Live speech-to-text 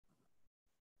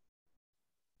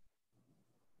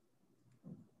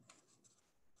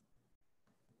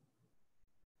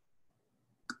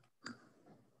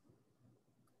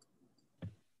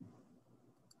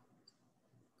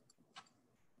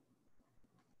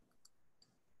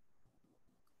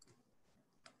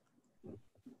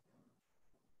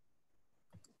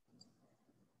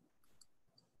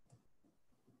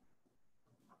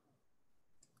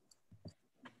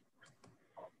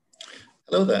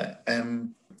Hello there.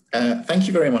 Thank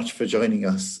you very much for joining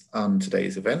us on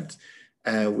today's event,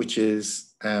 which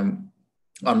is on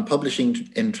publishing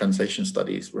in translation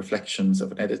studies, reflections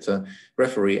of an editor,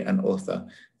 referee and author.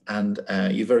 And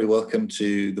you're very welcome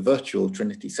to the virtual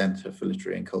Trinity Centre for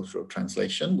Literary and Cultural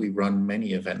Translation. We run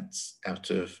many events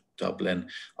out of Dublin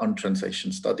on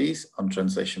translation studies, on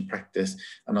translation practice,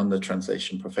 and on the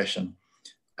translation profession.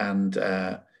 And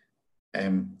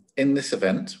in this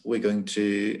event, we're going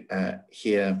to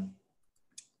hear,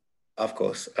 of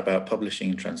course, about publishing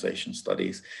and translation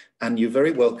studies, and you're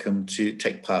very welcome to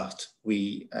take part.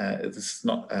 This is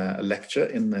not a lecture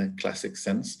in the classic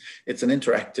sense, it's an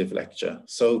interactive lecture.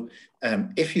 So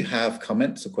if you have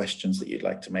comments or questions that you'd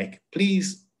like to make,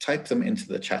 please type them into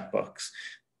the chat box.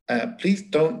 Please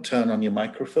don't turn on your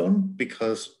microphone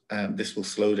because this will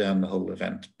slow down the whole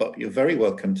event, but you're very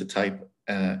welcome to type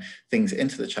things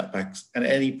into the chat box at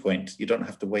any point. You don't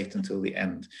have to wait until the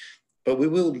end. But we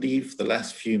will leave the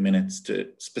last few minutes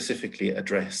to specifically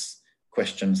address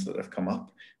questions that have come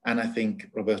up. And I think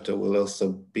Roberto will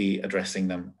also be addressing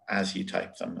them as you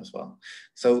type them as well.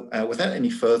 So without any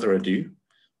further ado,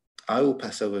 I will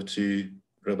pass over to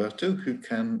Roberto, who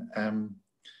can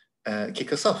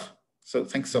kick us off. So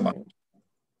thanks so much.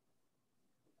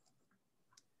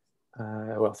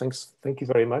 Well, thank you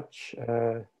very much,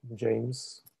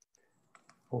 James,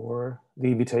 for the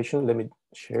invitation. Let me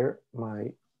share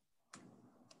my.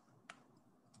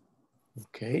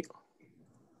 Okay.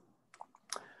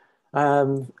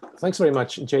 Thanks very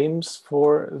much, James,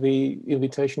 for the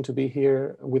invitation to be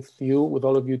here with you, with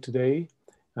all of you today.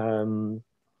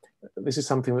 This is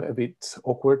something a bit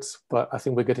awkward, but I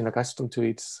think we're getting accustomed to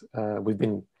it. We've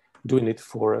been doing it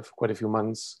for quite a few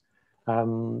months.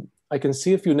 I can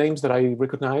see a few names that I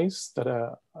recognize that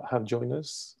have joined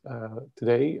us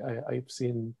today. I've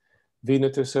seen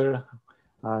Vinetesser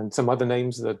and some other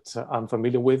names that I'm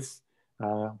familiar with.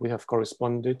 We have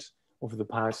corresponded over the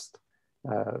past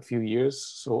few years,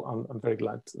 so I'm very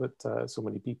glad that so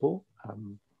many people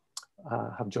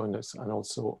have joined us, and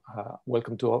also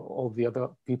welcome to all the other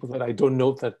people that I don't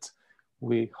know that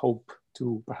we hope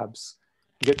to perhaps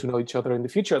get to know each other in the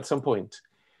future at some point.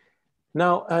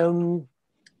 Now,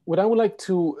 what I would like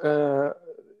to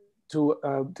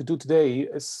do today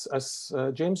is, as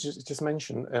James just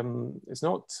mentioned, it's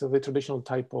not the traditional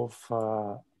type of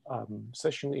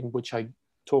session in which I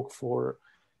talk for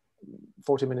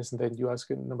 40 minutes and then you ask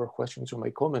a number of questions or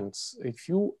make comments. If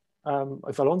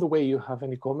along the way you have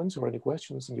any comments or any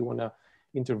questions and you want to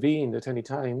intervene at any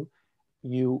time,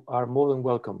 you are more than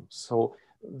welcome. So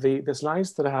the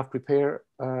slides that I have prepared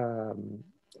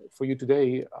for you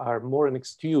today are more an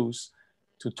excuse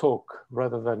to talk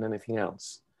rather than anything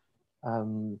else.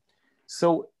 The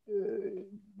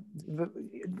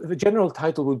general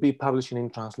title would be Publishing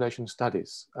in Translation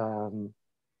Studies.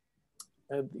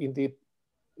 In the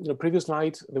previous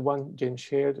slide, the one James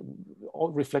shared, all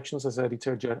reflections as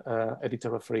editor,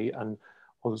 referee, and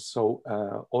also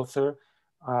author.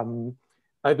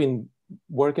 I've been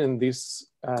working in this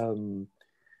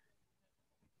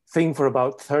thing for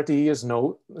about 30 years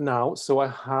now, so I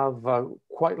have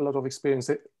quite a lot of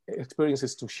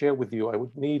experiences to share with you. I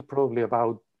would need probably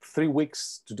about 3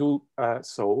 weeks to do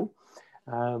so.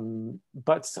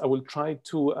 But I will try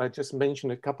to just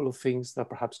mention a couple of things that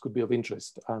perhaps could be of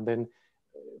interest, and then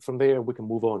from there we can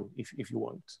move on if you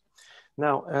want.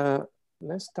 Now,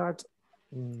 let's start,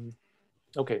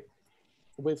 okay,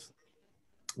 with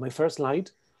my first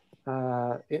slide.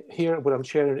 Here, what I'm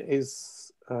sharing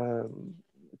is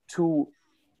 2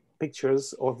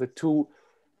 pictures of the 2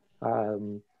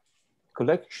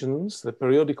 collections, the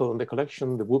periodical and the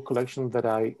collection, the book collection that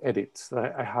I edit,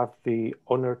 that I have the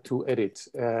honor to edit.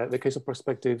 The case of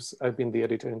Perspectives, I've been the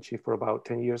editor-in-chief for about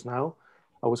 10 years now.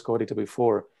 I was co-editor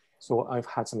before, so I've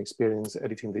had some experience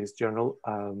editing this journal,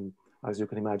 as you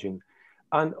can imagine.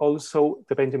 And also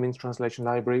the Benjamin's Translation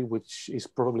Library, which is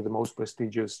probably the most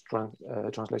prestigious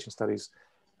translation studies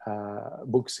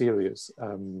book series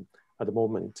at the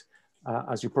moment.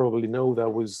 As you probably know, that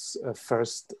was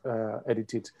first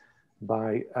edited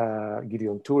by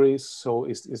Gideon Touris, so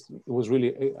it was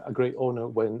really a great honor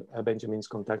when Benjamin's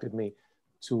contacted me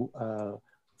to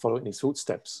follow in his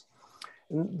footsteps.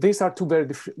 And these are 2 very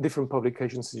different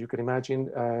publications, as you can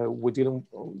imagine. We're dealing,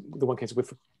 the one case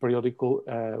with periodical,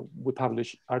 we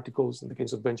publish articles. In the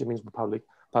case of Benjamin's, we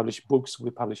publish books, we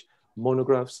publish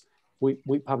monographs,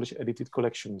 we publish edited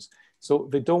collections. So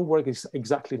they don't work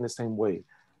exactly in the same way.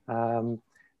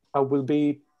 I will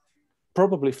be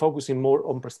probably focusing more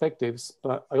on perspectives,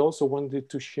 but I also wanted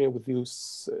to share with you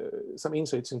some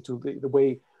insights into the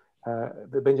way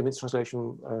the Benjamin's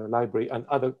Translation Library and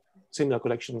other similar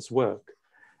collections work.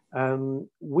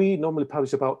 We normally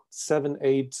publish about 7,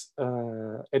 8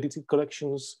 edited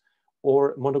collections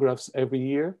or monographs every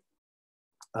year.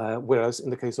 Whereas in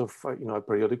the case of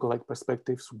periodical like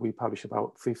Perspectives, we publish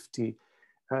about 50,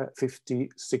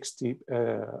 60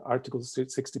 articles,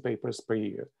 60 papers per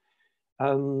year.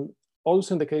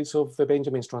 Also in the case of the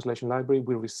Benjamin's Translation Library,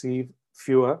 we receive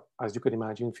fewer, as you can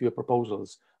imagine, fewer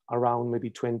proposals, around maybe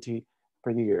 20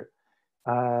 per year.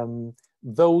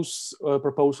 Those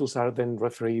proposals are then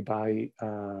refereed by,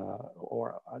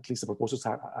 or at least the proposals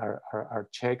are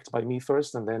checked by me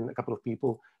first, and then a couple of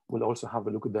people will also have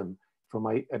a look at them from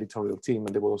my editorial team,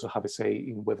 and they will also have a say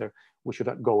in whether we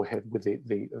should go ahead with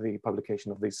the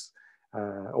publication of this,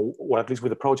 or at least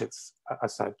with the projects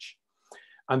as such.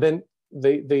 And then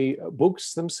the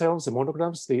books themselves, the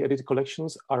monographs, the edited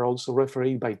collections are also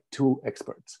refereed by 2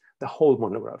 experts, the whole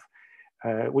monograph,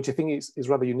 which I think is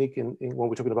rather unique in when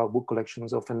we're talking about book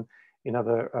collections. Often in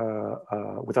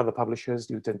with other publishers,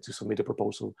 you tend to submit a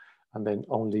proposal and then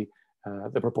only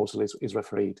the proposal is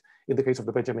refereed. In the case of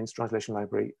the Benjamin's Translation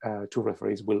Library, 2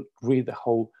 referees will read the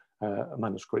whole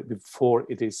manuscript before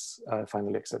it is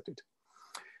finally accepted.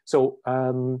 So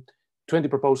 20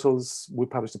 proposals, we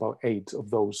published about 8 of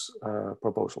those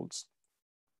proposals.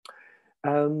 I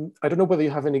don't know whether you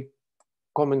have any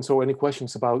comments or any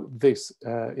questions about this,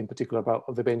 in particular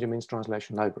about the Benjamin's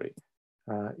Translation Library.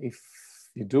 If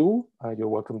you do, you're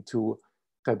welcome to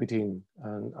type it in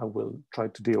and I will try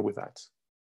to deal with that.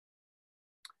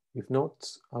 If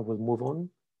not, I will move on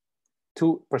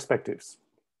to Perspectives.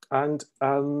 And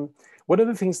one of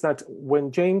the things that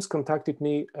when James contacted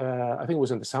me, I think it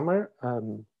was in the summer,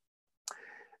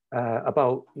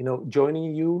 about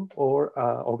joining you or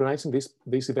organizing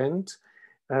this event,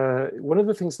 one of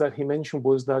the things that he mentioned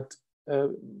was that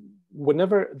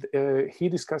whenever he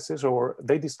discusses or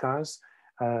they discuss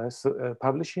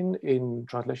publishing in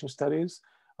translation studies,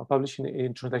 or publishing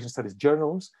in translation studies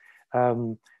journals,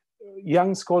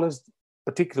 young scholars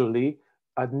particularly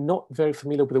are not very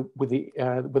familiar with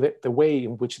the way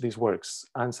in which this works,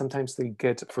 and sometimes they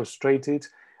get frustrated,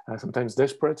 sometimes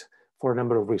desperate for a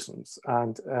number of reasons.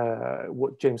 And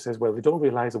what James says, well, they don't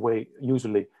realize the way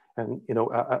usually, and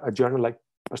a journal like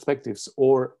Perspectives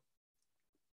or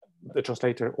the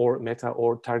Translator or Meta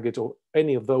or Target or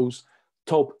any of those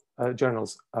top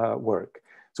journals work.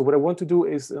 So what I want to do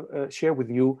is share with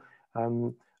you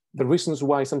the reasons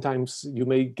why sometimes you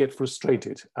may get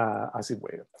frustrated, as it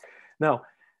were. Now,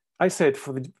 I said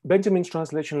for the Benjamin's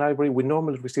Translation Library, we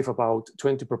normally receive about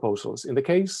 20 proposals. In the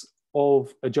case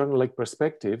of a journal like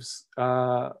Perspectives,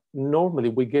 normally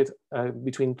we get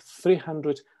between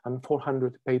 300 and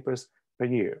 400 papers per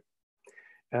year.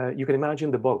 You can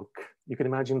imagine the bulk, you can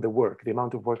imagine the work, the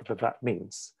amount of work that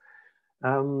means.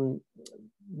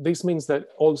 This means that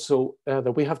also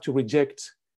that we have to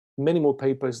reject many more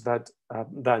papers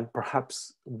than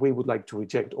perhaps we would like to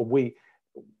reject, or we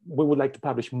would like to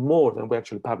publish more than we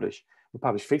actually publish. We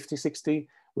publish 50, 60,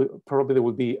 probably there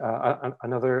will be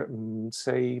another,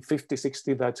 say 50,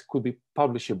 60 that could be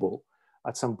publishable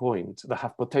at some point, that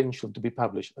have potential to be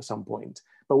published at some point,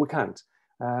 but we can't.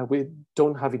 We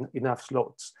don't have enough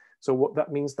slots. So what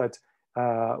that means that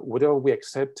whatever we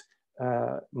accept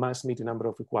must meet a number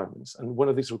of requirements. And one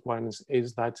of these requirements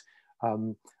is that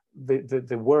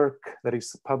the work that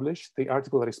is published, the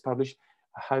article that is published,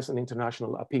 has an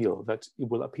international appeal, that it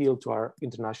will appeal to our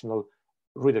international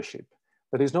readership.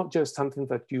 That is not just something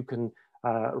that you can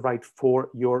write for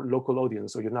your local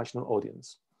audience or your national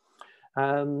audience.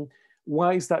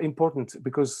 Why is that important?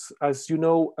 Because as you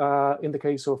know, in the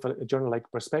case of a journal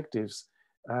like Perspectives,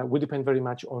 we depend very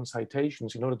much on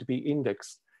citations in order to be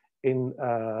indexed in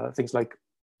things like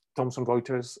Thomson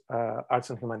Reuters Arts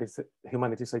and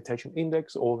Humanities Citation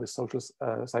Index, or the Social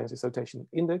Sciences Citation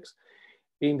Index,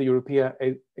 in the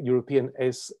European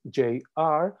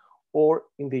SJR, or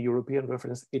in the European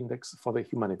Reference Index for the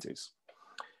Humanities.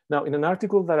 Now, in an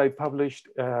article that I published,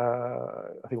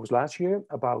 I think it was last year,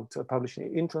 about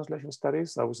publishing in translation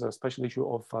studies, that was a special issue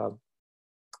of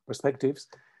Perspectives,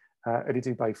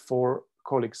 edited by 4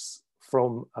 colleagues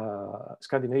from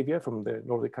Scandinavia, from the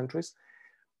Nordic countries.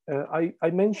 I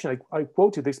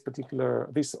quoted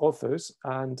these authors,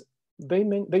 and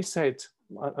they said,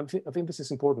 I think this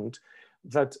is important,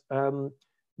 that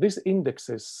these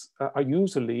indexes are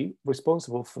usually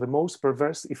responsible for the most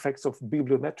perverse effects of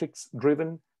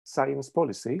bibliometrics-driven science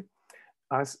policy,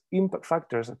 as impact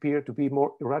factors appear to be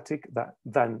more erratic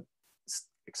than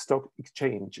stock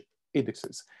exchange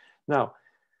indexes. Now,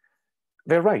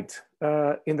 they're right,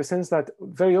 in the sense that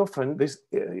very often,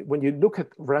 when you look at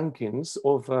rankings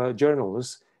of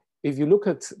journals, if you look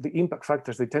at the impact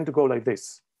factors, they tend to go like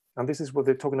this. And this is what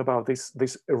they're talking about,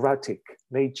 this erratic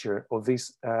nature of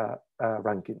these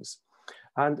rankings.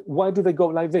 And why do they go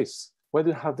like this? Why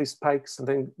do they have these spikes and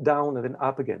then down and then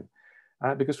up again?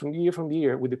 Because from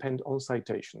year, we depend on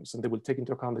citations, and they will take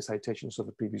into account the citations of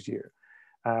the previous year.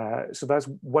 So that's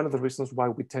one of the reasons why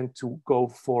we tend to go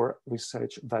for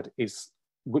research that is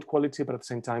good quality, but at the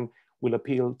same time will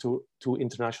appeal to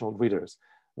international readers,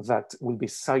 that will be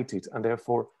cited, and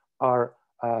therefore our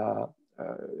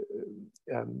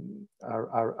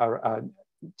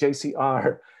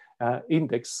JCR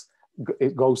index,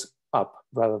 it goes up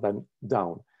rather than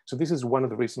down. So this is one of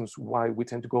the reasons why we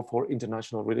tend to go for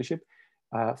international readership,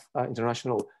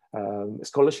 international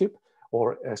scholarship,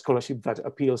 or a scholarship that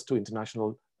appeals to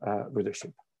international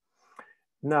readership.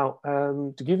 Now,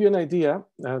 to give you an idea,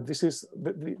 this is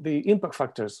the impact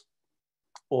factors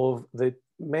of the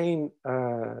main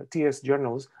TS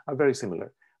journals are very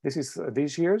similar. This is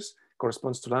this year's,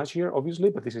 corresponds to last year, obviously,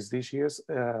 but this is this year's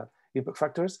impact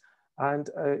factors. And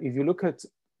if you look at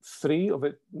 3 of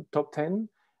the top 10,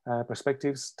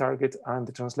 Perspectives, Target, and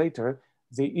the Translator,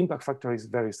 the impact factor is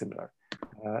very similar.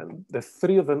 The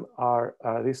 3 of them are,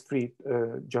 these 3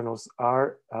 journals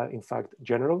are in fact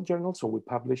general journals, so we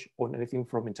publish on anything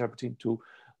from interpreting to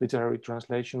literary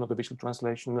translation or the visual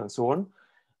translation and so on.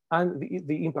 And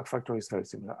the impact factor is very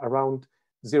similar, around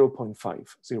 0.5,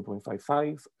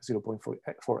 0.55,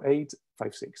 0.48,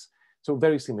 56. So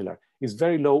very similar. It's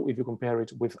very low if you compare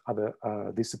it with other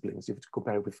disciplines, if you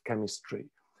compare it with chemistry.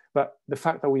 But the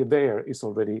fact that we're there is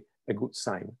already a good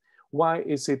sign. Why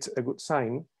is it a good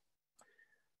sign?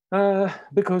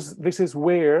 Because this is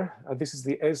where, this is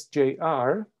the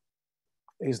SJR,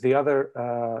 is the other,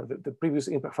 the previous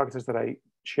impact factors that I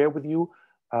share with you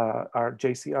are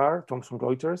JCR, Thomson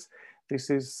Reuters. This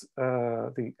is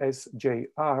the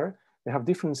SJR. They have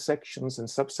different sections and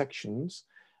subsections.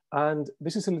 And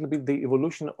this is a little bit the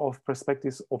evolution of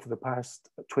perspectives of the past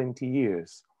 20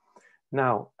 years.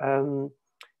 Now,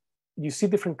 you see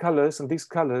different colors, and these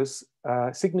colors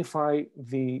signify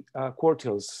the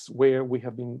quartiles where we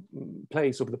have been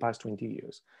placed over the past 20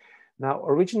 years. Now,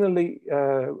 originally,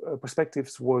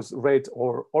 perspectives was red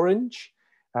or orange.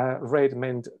 Red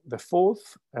meant the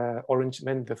 4th, orange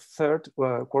meant the 3rd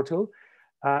quartile.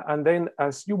 And then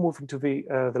as you move into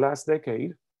the last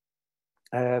decade,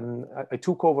 I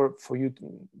took over for you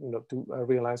to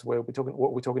realize what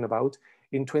we're talking about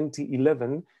in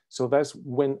 2011. So that's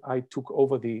when I took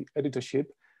over the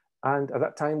editorship. And at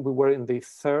that time, we were in the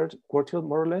 3rd quartile,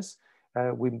 more or less.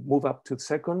 We move up to the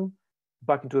 2nd,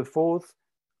 back into the 4th,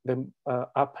 then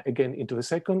up again into the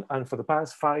 2nd. And for the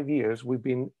past 5 years, we've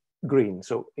been green.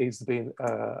 So it's been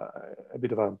a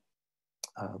bit of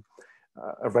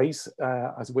a race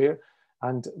as we're.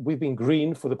 And we've been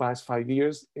green for the past 5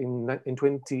 years. In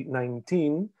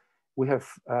 2019, we have,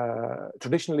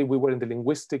 traditionally we were in the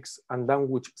linguistics and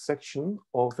language section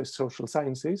of the social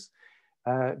sciences.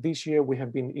 This year we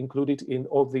have been included in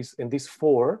all these, in these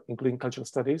 4, including cultural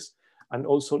studies, and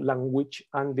also language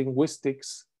and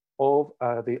linguistics of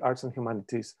the arts and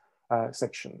humanities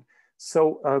section.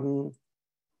 So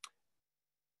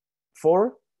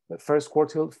 4, the 1st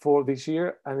quartile for this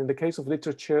year. And in the case of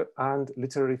literature and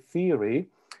literary theory,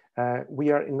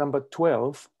 we are in number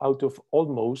 12 out of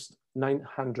almost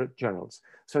 900 journals.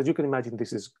 So as you can imagine,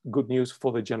 this is good news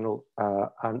for the journal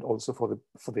and also for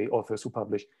the authors who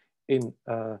publish in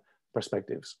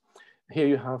Perspectives. Here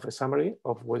you have a summary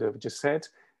of what I've just said.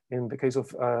 In the case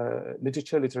of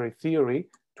literature, literary theory,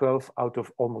 12 out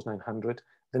of almost 900.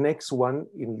 The next one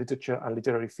in literature and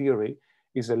literary theory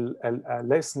is a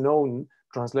less known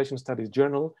translation studies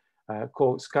journal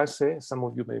called SKASE. Some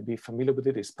of you may be familiar with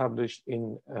it. It's published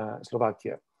in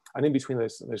Slovakia. And in between,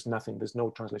 there's nothing. There's no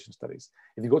translation studies.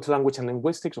 If you go to language and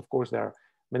linguistics, of course, there are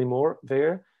many more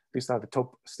there. These are the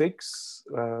top 6.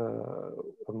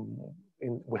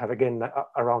 We have, again,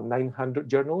 around 900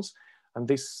 journals. And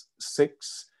these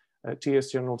 6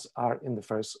 TS journals are in the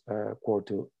 1st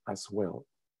quartile as well.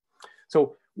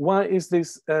 So why is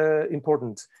this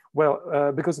important?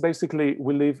 Well, because basically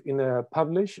we live in a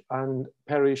publish and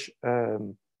perish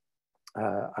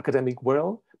academic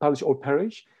world, publish or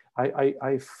perish.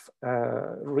 I've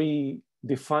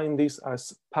redefined this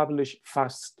as publish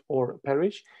fast or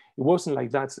perish. It wasn't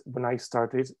like that when I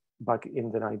started back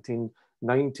in the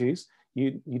 1990s.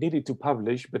 You needed to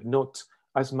publish, but not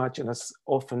as much and as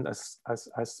often as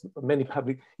many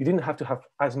you didn't have to have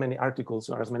as many articles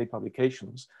or as many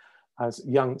publications as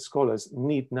young scholars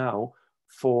need now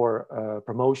for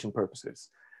promotion purposes,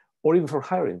 or even for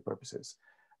hiring purposes.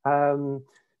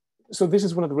 So this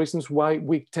is one of the reasons why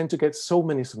we tend to get so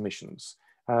many submissions.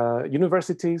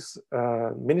 Universities,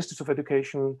 ministries of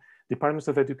education, departments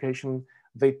of education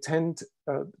they tend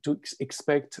to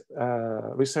expect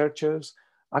researchers,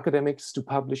 academics to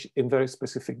publish in very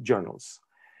specific journals,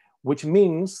 which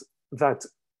means that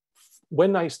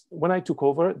when I took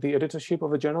over the editorship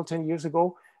of a journal 10 years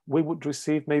ago, we would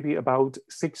receive maybe about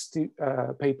 60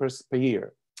 papers per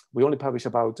year. We only publish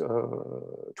about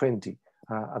 20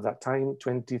 at that time,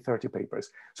 20, 30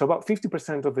 papers. So about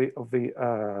 50% of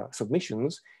the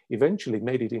submissions eventually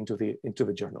made it into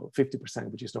the journal,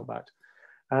 50%, which is not bad.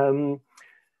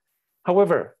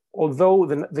 However, although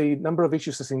the number of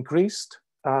issues has increased,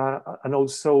 and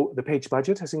also the page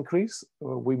budget has increased,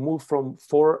 we moved from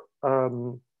four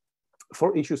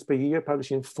issues per year,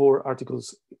 publishing 4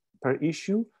 articles per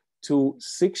issue, to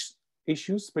 6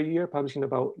 issues per year, publishing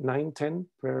about 9, 10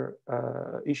 per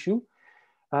issue.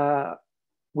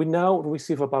 We now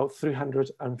receive about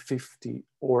 350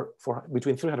 or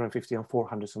between 350 and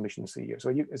 400 submissions a year. So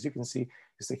as you can see,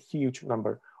 it's a huge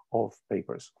number of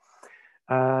papers.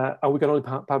 And we can only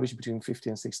publish between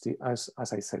 50 and 60, as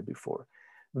I said before.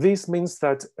 This means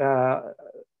that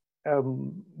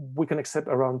we can accept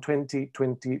around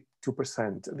 22%.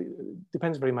 It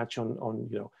depends very much on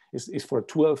it's for a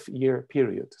 12-year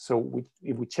period. So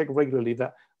if we check regularly,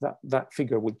 that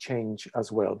figure would change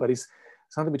as well. But it's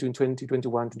something between 20,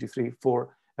 21, 23,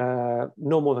 for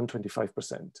no more than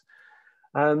 25%.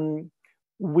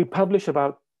 We publish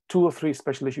about 2 or 3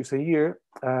 special issues a year,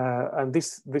 and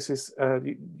this is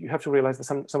you have to realize that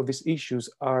some of these issues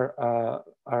are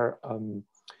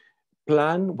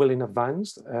planned well in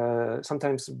advance.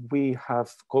 Sometimes we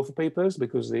have call for papers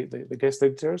because the guest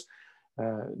editors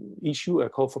issue a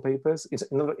call for papers.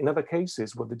 In other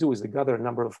cases, what they do is they gather a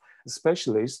number of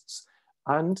specialists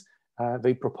and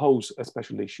they propose a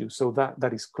special issue. So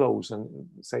that is closed, and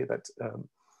say that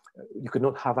you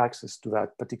cannot have access to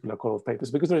that particular call for papers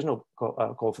because there is no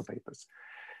call for papers.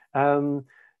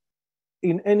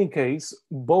 In any case,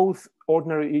 both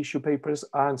ordinary issue papers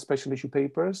and special issue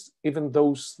papers, even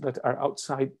those that are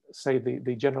outside, say,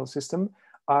 the general system,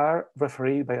 are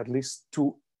refereed by at least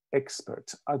 2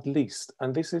 experts, at least,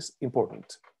 and this is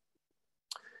important.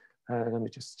 Let me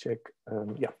just check,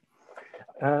 yeah.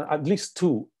 At least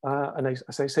 2, and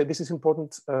as I said, this is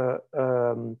important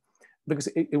because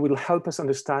it will help us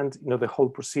understand, the whole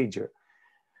procedure.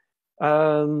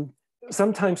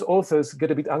 Sometimes authors get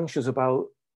a bit anxious about,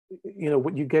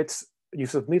 what you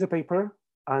submit a paper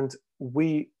and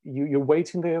you're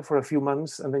waiting there for a few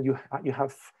months, and then you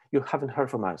haven't heard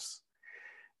from us.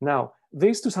 Now,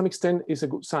 this to some extent is a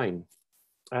good sign,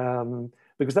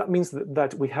 because that means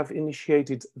that we have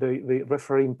initiated the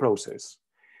refereeing process.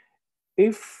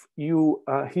 If you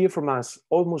hear from us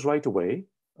almost right away,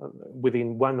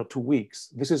 within 1 or 2 weeks,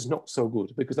 this is not so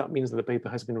good, because that means that the paper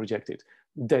has been rejected,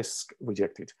 desk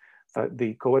rejected.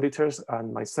 The co-editors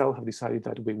and myself have decided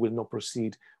that we will not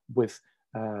proceed with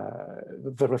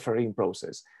the refereeing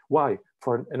process. Why?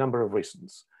 For a number of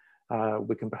reasons.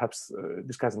 We can perhaps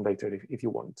discuss them later if you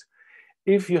want.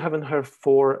 If you haven't heard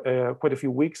for quite a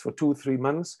few weeks, for 2 or 3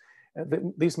 months,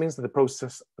 this means that the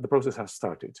process has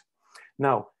started.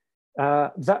 Now,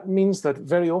 that means that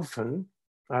very often,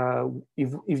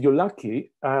 if you're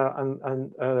lucky,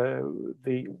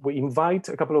 we invite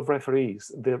a couple of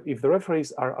referees. If the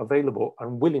referees are available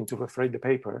and willing to referee the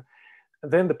paper,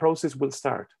 then the process will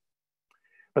start.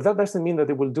 But that doesn't mean that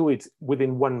they will do it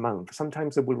within 1 month.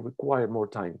 Sometimes they will require more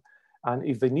time. And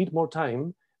if they need more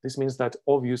time, this means that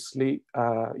obviously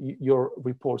your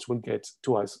reports will get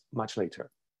to us much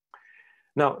later.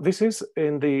 Now, this is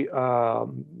in the,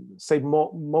 say,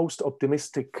 most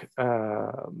optimistic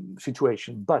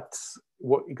situation. But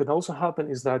what it can also happen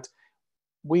is that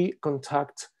we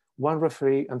contact one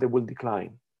referee and they will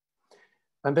decline.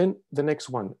 And then the next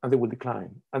one, and they will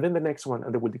decline. And then the next one,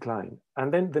 and they will decline.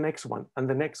 And then the next one, and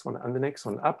the next one, and the next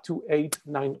one, up to 8,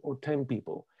 9, or 10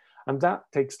 people. And that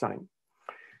takes time.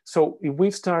 So if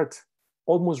we start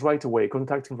almost right away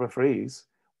contacting referees,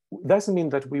 doesn't mean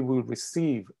that we will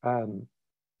receive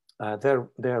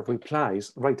their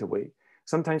replies right away.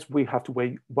 Sometimes we have to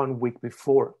wait 1 week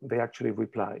before they actually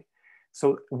reply.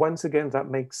 So once again, that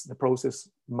makes the process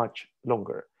much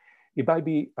longer. It might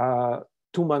be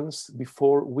 2 months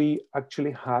before we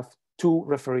actually have 2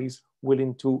 referees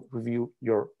willing to review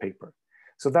your paper.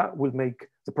 So that will make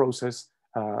the process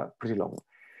pretty long.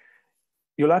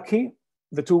 You're lucky,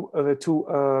 the two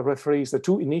referees, the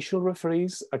 2 initial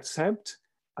referees accept,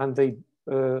 and they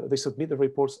submit the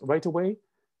reports right away.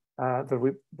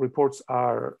 The reports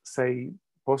are, say,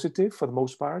 positive for the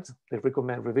most part. They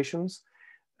recommend revisions.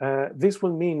 This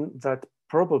will mean that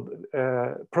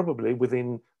probably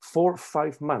within 4 or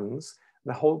 5 months,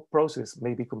 the whole process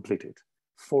may be completed.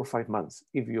 4 or 5 months,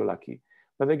 if you're lucky.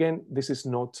 But again, this is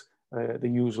not the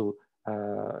usual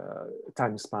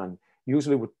time span.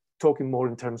 Usually we're talking more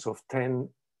in terms of 10,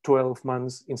 12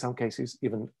 months, in some cases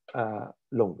even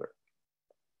longer.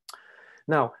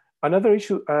 Now, another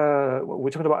issue, we're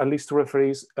talking about at least 2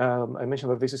 referees. I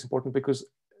mentioned that this is important because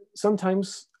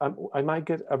sometimes I might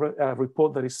get a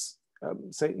report that is,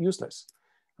 say, useless.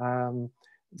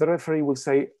 The referee will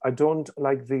say, I don't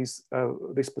like this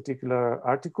particular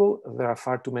article. There are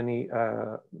far too many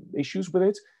issues with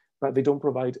it, but they don't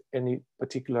provide any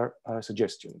particular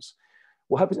suggestions.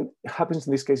 What happens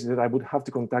in this case is that I would have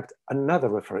to contact another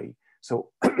referee. So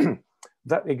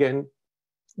that again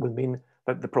will mean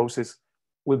that the process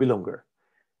will be longer.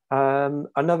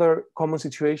 Another common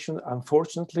situation,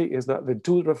 unfortunately, is that the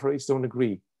 2 referees don't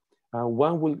agree.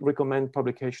 One will recommend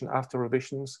publication after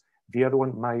revisions. The other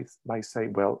one might say,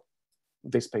 well,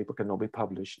 this paper cannot be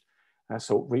published,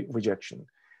 so rejection.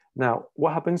 Now,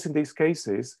 what happens in these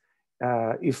cases,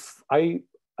 if I'm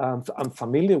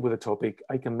familiar with the topic,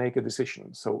 I can make a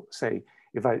decision. So say,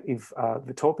 if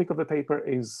the topic of the paper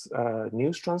is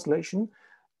news translation,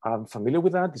 I'm familiar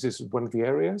with that. This is one of the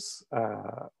areas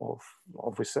of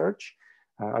research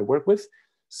I work with.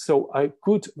 So I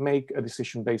could make a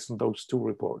decision based on those 2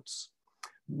 reports.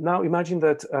 Now imagine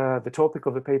that the topic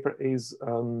of the paper is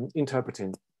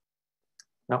interpreting.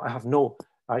 Now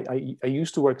I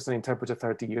used to work as an interpreter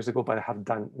 30 years ago, but I have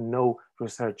done no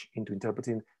research into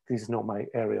interpreting. This is not my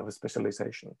area of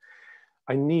specialization.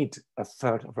 I need a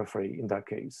 3rd referee in that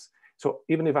case. So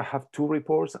even if I have 2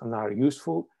 reports and are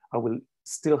useful, I will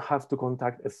still have to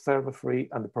contact a 3rd referee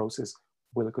and the process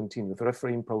will continue. The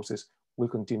refereeing process will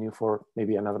continue for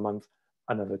maybe another month,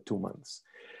 another 2 months.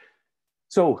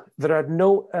 So there are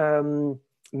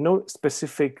no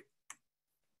specific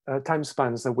time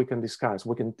spans that we can discuss.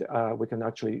 I can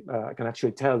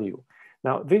actually tell you.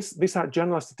 Now these are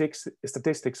general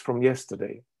statistics from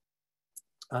yesterday.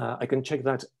 I can check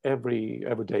that every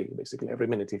day, basically every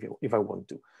minute if I want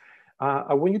to.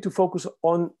 I want you to focus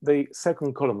on the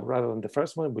 2nd column rather than the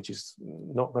 1st one, which is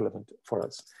not relevant for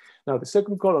us. Now the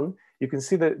 2nd column, you can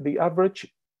see the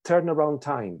average turnaround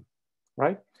time,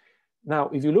 right? Now,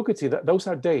 if you look at it, those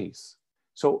are days.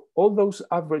 So all those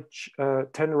average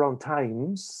turnaround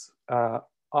times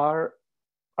are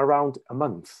around a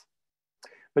month.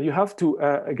 But you have to,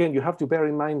 again, you have to bear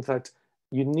in mind that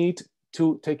you need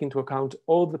to take into account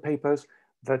all the papers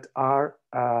that are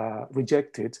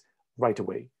rejected right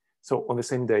away. So on the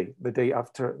same day, the day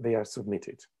after they are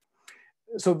submitted.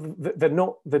 So they're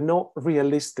not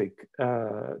realistic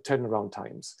turnaround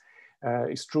times.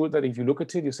 It's true that if you look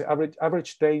at it, you say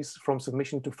average days from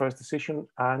submission to first decision,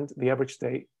 and the average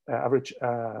day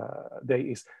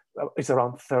is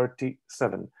around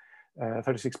 37,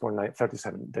 36.9,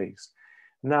 37 days.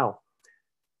 Now,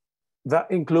 that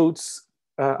includes,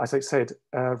 as I said,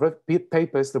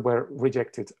 papers that were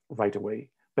rejected right away.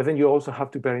 But then you also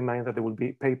have to bear in mind that there will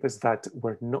be papers that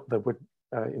were not, that were,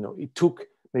 it took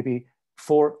maybe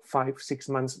 4, 5, 6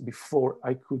 months before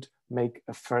I could make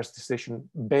a first decision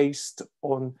based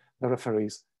on the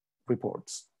referee's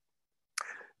reports.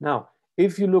 Now,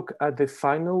 if you look at the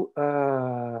final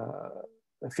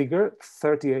figure,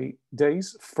 38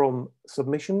 days from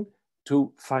submission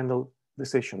to final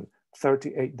decision,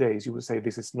 38 days, you would say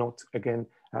this is not, again,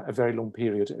 a very long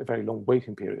period, a very long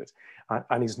waiting period,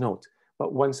 and it's not.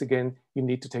 But once again, you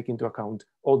need to take into account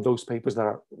all those papers that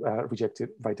are rejected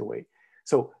right away.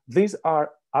 So these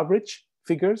are average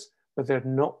figures, but they're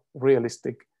not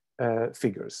realistic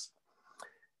figures.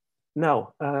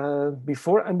 Now,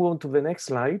 before I move on to the next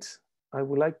slide, I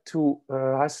would like to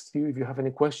ask you if you have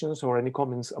any questions or any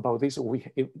comments about this,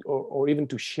 or even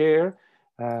to share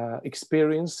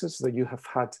experiences that you have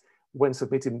had when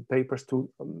submitting papers to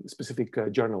specific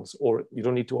journals. Or you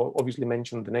don't need to obviously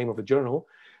mention the name of the journal,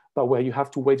 but where you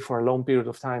have to wait for a long period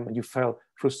of time and you felt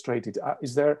frustrated.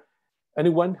 Is there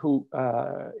anyone who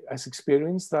has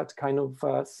experienced that kind of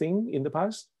thing in the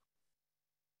past?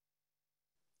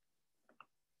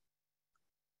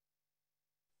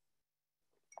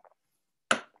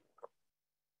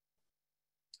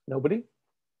 Nobody?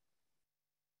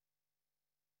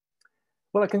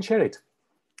 Well, I can share it.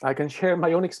 I can share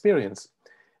my own experience.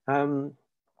 I'm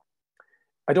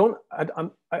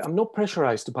not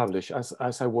pressurized to publish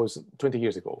as I was 20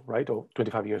 years ago, right? Or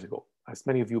 25 years ago, as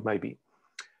many of you might be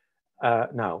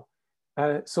now.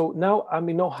 So now I'm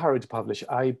in no hurry to publish.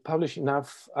 I publish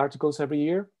enough articles every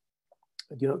year.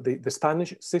 You know, the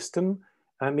Spanish system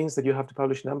means that you have to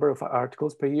publish a number of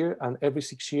articles per year, and every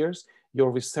 6 years, your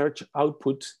research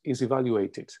output is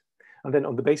evaluated. And then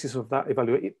on the basis of that,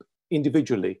 evaluate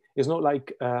individually. It's not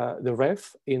like the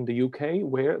REF in the UK,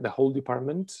 where the whole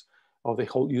department of the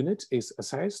whole unit is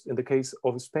assessed. In the case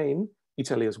of Spain,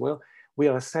 Italy as well, we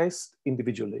are assessed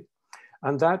individually.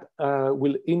 And that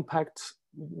will impact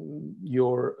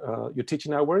your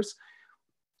teaching hours,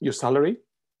 your salary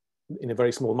in a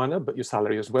very small manner, but your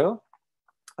salary as well,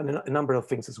 and a number of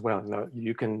things as well. Now,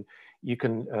 you can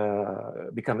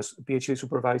become a PhD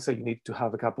supervisor. You need to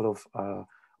have a couple of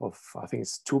I think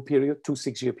it's 2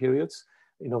 6-year periods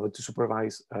in order to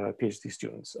supervise PhD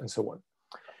students and so on.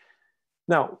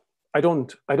 Now, I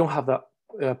don't have that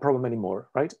problem anymore,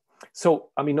 right? So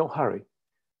I'm in no hurry.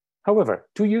 However,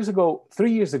 3 years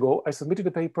ago, I submitted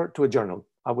a paper to a journal.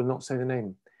 I will not say the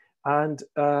name. And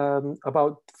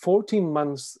about 14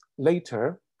 months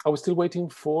later, I was still waiting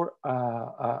for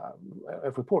a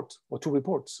report or 2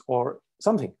 reports or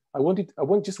something. I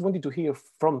just wanted to hear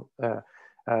from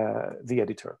the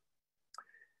editor.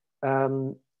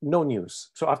 No news.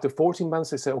 So after 14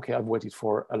 months, I said, okay, I've waited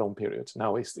for a long period.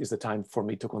 Now is the time for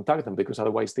me to contact them, because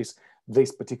otherwise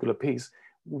this particular piece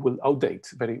will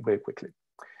outdate very, very quickly.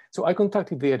 So I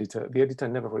contacted the editor. The editor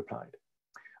never replied.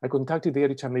 I contacted the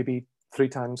editor maybe 3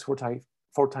 times, 4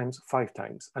 times, 5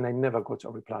 times, and I never got a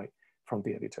reply from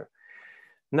the editor.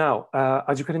 Now,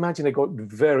 as you can imagine, I got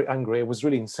very angry. I was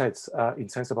really incensed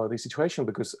about this situation,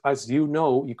 because as you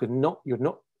know, you're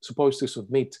not supposed to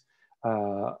submit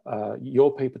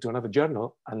your paper to another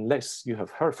journal unless you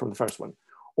have heard from the first one,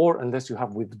 or unless you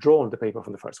have withdrawn the paper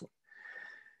from the first one.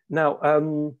 Now,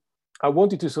 I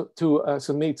wanted to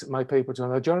submit my paper to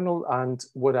another journal, and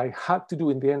what I had to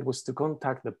do in the end was to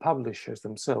contact the publishers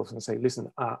themselves and say,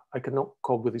 listen, I cannot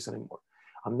cope with this anymore.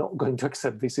 I'm not going to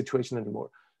accept this situation anymore.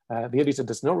 The editor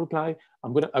does not reply.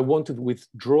 I want to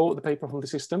withdraw the paper from the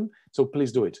system, so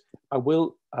please do it. I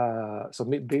will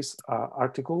submit this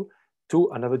article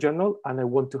to another journal, and I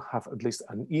want to have at least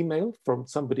an email from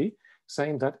somebody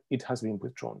saying that it has been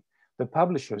withdrawn. The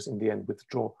publishers in the end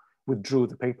withdrew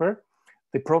the paper.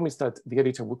 They promised that the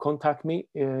editor would contact me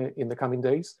in the coming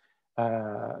days.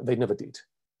 They never did.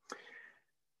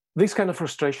 This kind of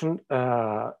frustration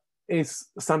is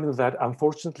something that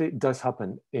unfortunately does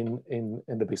happen in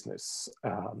the business.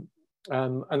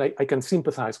 And I can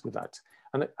sympathize with that.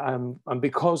 And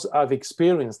because I've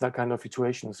experienced that kind of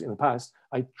situations in the past,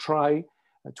 I try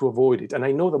to avoid it. And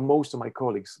I know that most of my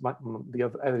colleagues, the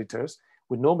other editors,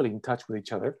 we're normally in touch with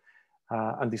each other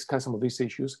and discuss some of these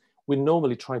issues. We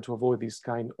normally try to avoid these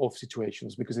kind of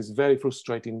situations, because it's very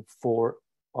frustrating for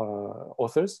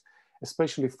authors,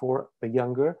 especially for the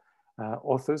younger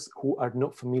authors who are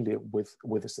not familiar with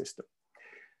the system.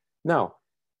 Now,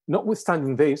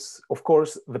 notwithstanding this, of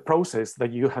course, the process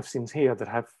that you have seen here that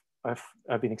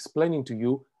I've been explaining to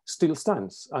you still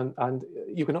stands, and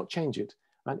you cannot change it,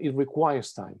 and it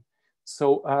requires time.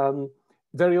 So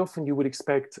very often you would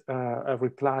expect a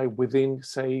reply within,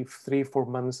 say, 3-4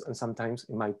 months, and sometimes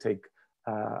it might take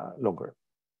longer.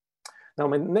 Now,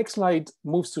 my next slide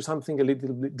moves to something a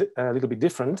little bit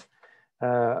different,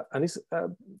 and it's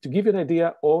to give you an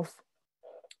idea of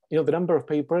the number of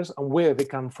papers and where they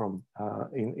come from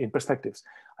in perspectives.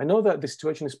 I know that the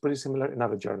situation is pretty similar in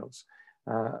other journals.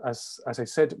 As I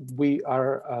said, we're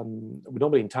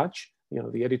normally in touch.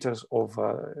 The editors of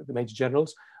the major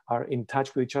journals are in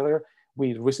touch with each other.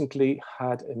 We recently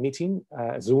had a meeting,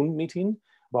 a Zoom meeting.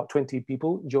 About 20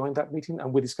 people joined that meeting,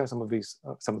 and we discussed some of these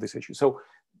issues. So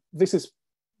this is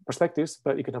perspectives,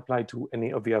 but it can apply to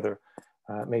any of the other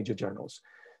major journals.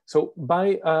 So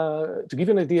to give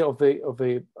you an idea of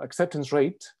the acceptance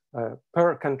rate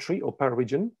per country or per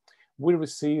region, we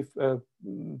receive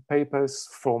papers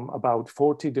from about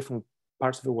 40 different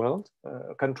parts of the world,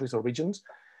 countries or regions.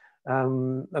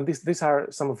 And these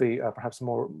are some of the perhaps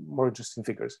more interesting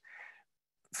figures.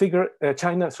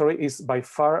 China, is by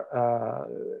far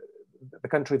the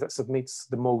country that submits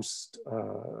the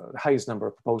highest number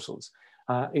of proposals.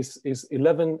 Is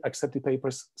 11 accepted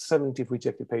papers, 70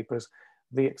 rejected papers.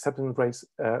 The acceptance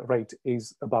rate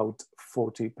is about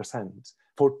 14%,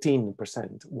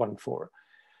 1/4.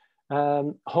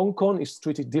 Hong Kong is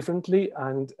treated differently,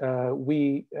 and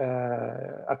we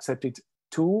accepted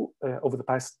 2 over the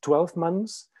past 12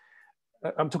 months.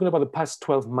 I'm talking about the past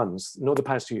 12 months, not the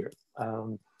past year.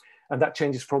 And that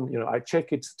changes from, I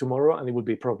check it tomorrow and it will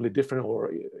be probably different,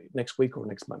 or next week or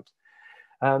next month.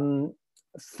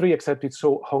 3 accepted,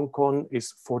 so Hong Kong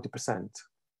is 40%.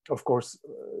 Of course,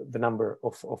 the number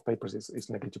of papers is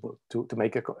negligible to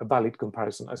make a valid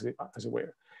comparison, as it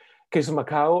were. Case of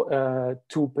Macau,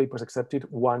 2 papers accepted,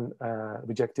 1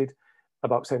 rejected,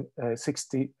 about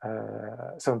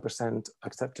 67%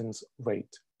 acceptance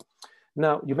rate.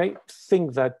 Now, you may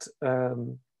think that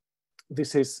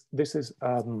this is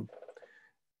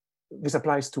This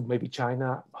applies to maybe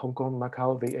China, Hong Kong,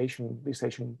 Macau, these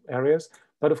Asian areas.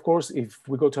 But of course, if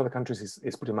we go to other countries,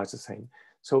 it's pretty much the same.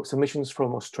 So submissions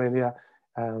from Australia,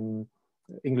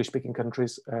 English-speaking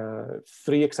countries,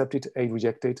 3 accepted, 8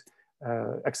 rejected.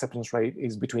 Acceptance rate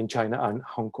is between China and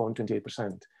Hong Kong,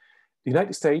 28%. The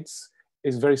United States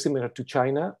is very similar to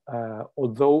China,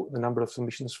 although the number of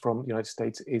submissions from the United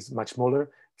States is much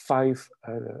smaller, 5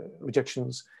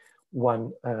 rejections,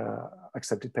 1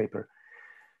 accepted paper.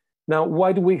 Now,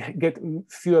 why do we get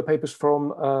fewer papers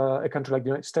from a country like the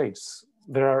United States?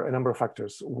 There are a number of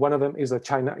factors. One of them is that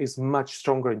China is much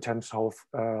stronger in terms of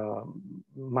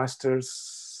master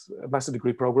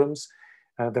degree programs.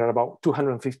 There are about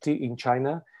 250 in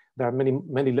China. There are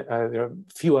there are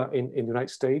fewer in the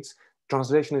United States.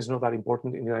 Translation is not that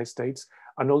important in the United States.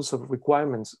 And also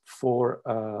requirements for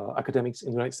academics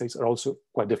in the United States are also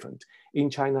quite different.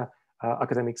 In China,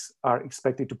 academics are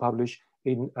expected to publish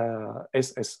in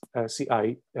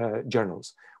SSCI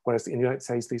journals, whereas in the United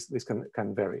States, this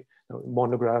can vary.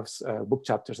 Monographs, book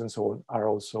chapters, and so on are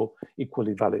also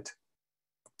equally valid.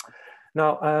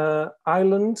 Now,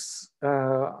 Ireland,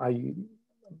 I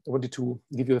wanted to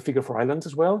give you a figure for Ireland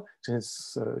as well,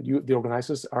 since the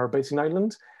organizers are based in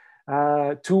Ireland.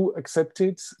 2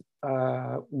 accepted,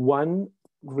 1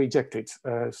 rejected,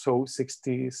 so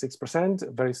 66%,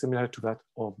 very similar to that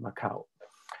of Macau.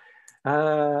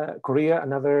 Korea,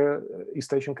 another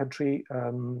East Asian country,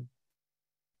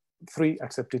 3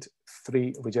 accepted,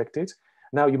 3 rejected.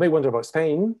 Now, you may wonder about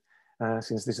Spain,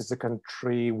 since this is the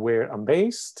country where I'm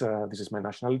based, this is my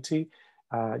nationality.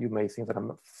 You may think that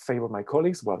I'm favor my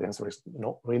colleagues. Well, the answer is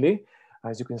not really.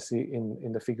 As you can see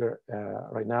in the figure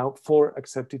right now, 4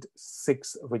 accepted,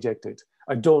 6 rejected.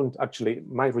 I don't actually,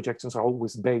 my rejections are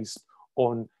always based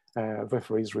on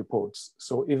referees' reports.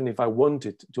 So even if I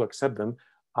wanted to accept them,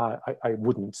 I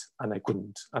wouldn't and I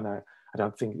couldn't. And I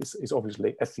don't think it's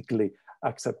obviously ethically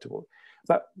acceptable.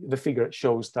 But the figure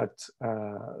shows that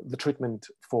the treatment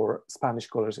for Spanish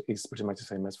scholars is pretty much the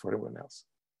same as for everyone else.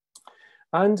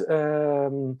 And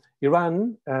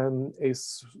Iran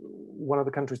is one of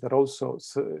the countries that also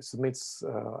submits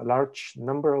a large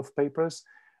number of papers.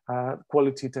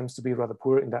 Quality tends to be rather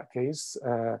poor in that case.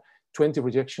 20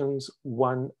 rejections,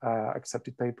 1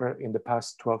 accepted paper in the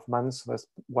past 12 months. That's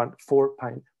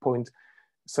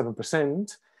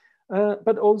 4.7%.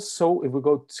 But also, if we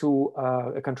go to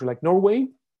a country like Norway,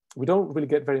 we don't really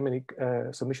get very many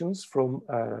submissions from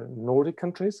Nordic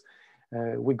countries.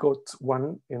 We got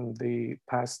 1 in the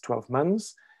past 12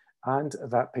 months, and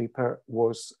that paper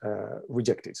was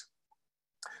rejected.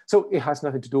 So it has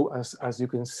nothing to do, as you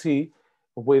can see,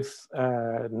 with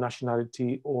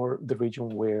nationality or the region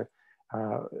where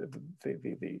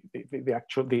the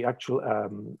actual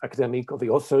academic or the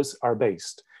authors are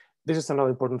based. This is another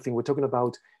important thing. We're talking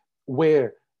about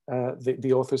where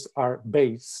the authors are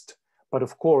based, but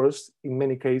of course, in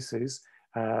many cases,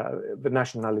 the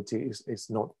nationality is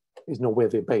not where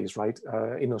they're based, right?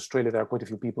 In Australia, there are quite a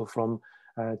few people from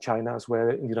China as well,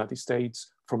 in the United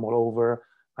States, from all over,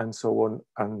 and so on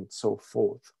and so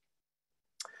forth.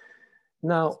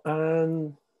 Now, I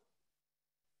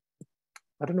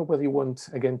don't know whether you want,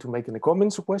 again, to make any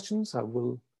comments or questions. I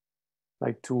will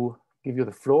like to give you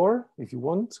the floor if you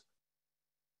want.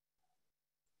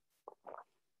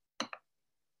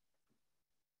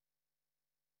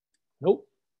 Nope.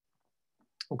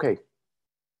 Okay.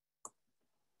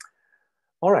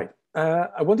 All right.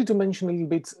 I wanted to mention a little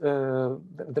bit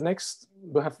the next,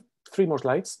 we'll have 3 more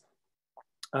slides.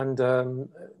 And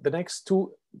the next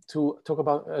 2 to talk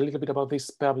about a little bit about this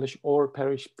publish or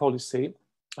perish policy,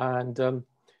 and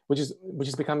which is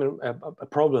becoming a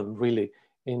problem really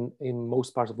in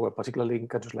most parts of the world, particularly in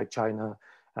countries like China,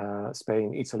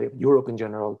 Spain, Italy, Europe in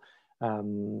general,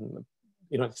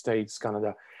 United States,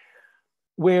 Canada,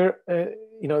 where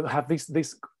have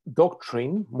this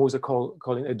doctrine, Moser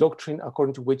calling a doctrine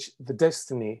according to which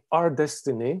our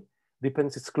destiny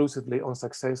depends exclusively on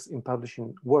success in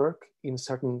publishing work in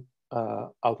certain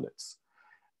outlets.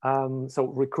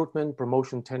 So recruitment,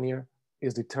 promotion, tenure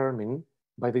is determined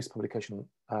by this publication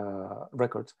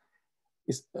record.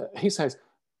 He says,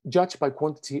 judged by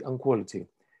quantity and quality.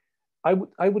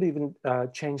 I would even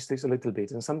change this a little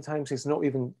bit, and sometimes it's not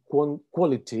even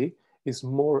quality, it's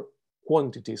more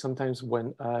quantity. Sometimes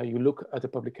when you look at a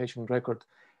publication record,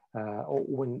 or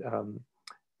when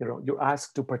you're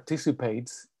asked to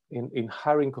participate in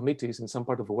hiring committees in some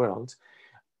part of the world,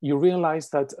 you realize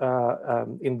that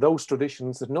in those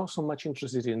traditions, they're not so much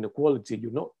interested in the quality.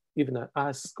 You're not even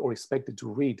asked or expected to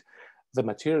read the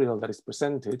material that is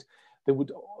presented. They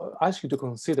would ask you to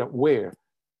consider where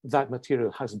that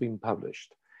material has been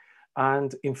published.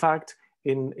 And in fact,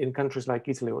 in countries like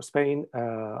Italy or Spain,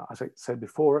 as I said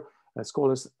before,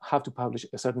 scholars have to publish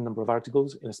a certain number of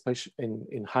articles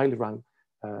in highly ranked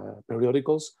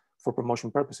periodicals for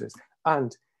promotion purposes.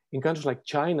 And in countries like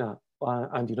China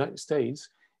and the United States,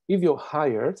 if you're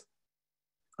hired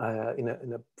in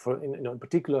a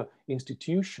particular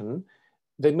institution,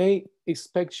 they may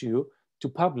expect you to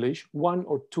publish 1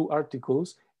 or 2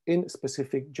 articles in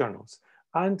specific journals.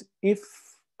 And if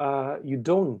you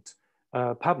don't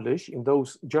publish in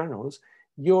those journals,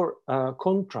 your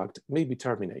contract may be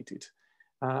terminated.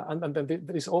 And then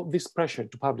there is all this pressure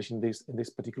to publish in these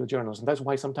particular journals. And that's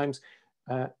why sometimes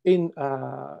in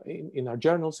our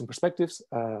journals and perspectives,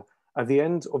 at the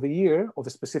end of the year, of a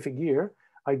specific year,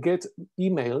 I get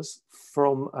emails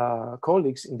from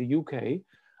colleagues in the UK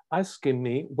asking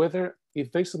me whether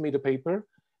if they submit a paper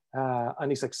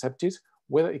and is accepted,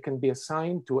 whether it can be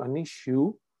assigned to an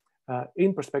issue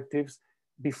in perspectives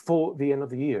before the end of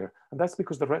the year. And that's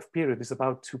because the ref period is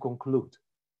about to conclude,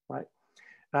 right?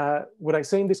 What I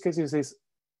say in this case is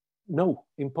no,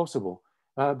 impossible,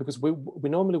 because we're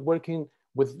normally working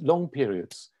with long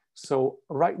periods. So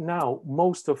right now,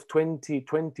 most of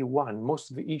 2021,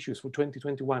 most of the issues for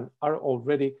 2021 are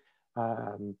already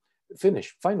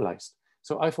finished, finalized.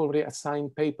 So I've already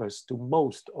assigned papers to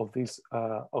most of these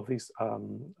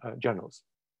journals,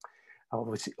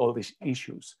 all these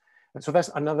issues. And so that's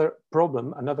another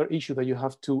problem, another issue that you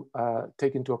have to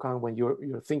take into account when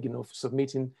you're thinking of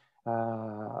submitting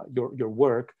your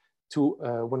work to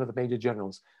one of the major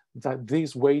journals, that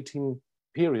this waiting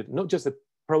period, not just the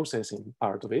processing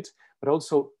part of it, but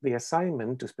also the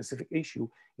assignment to a specific issue.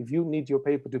 If you need your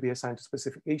paper to be assigned to a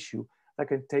specific issue, that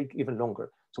can take even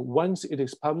longer. So once it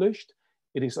is published,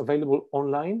 it is available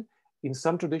online. In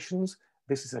some traditions,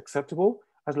 this is acceptable.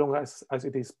 As long as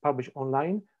it is published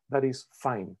online, that is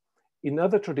fine. In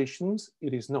other traditions,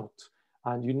 it is not.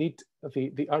 And you need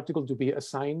the article to be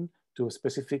assigned to a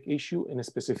specific issue in a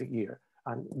specific year.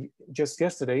 And just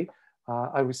yesterday,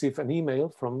 I received an email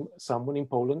from someone in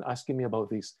Poland asking me about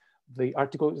this. The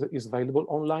article is available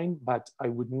online, but I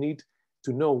would need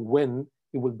to know when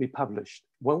it will be published,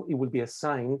 when it will be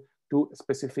assigned to a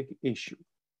specific issue.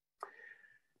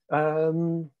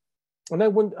 And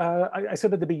I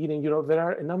said at the beginning, there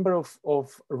are a number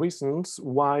of reasons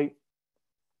why.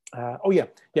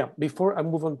 Before I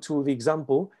move on to the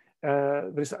example,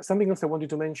 there's something else I wanted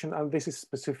to mention, and this is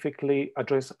specifically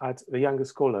addressed at the younger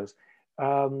scholars.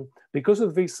 Because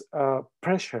of this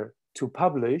pressure to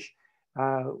publish,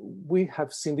 we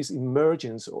have seen this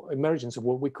emergence of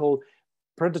what we call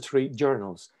predatory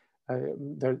journals.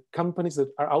 There are companies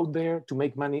that are out there to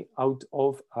make money out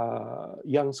of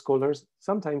young scholars,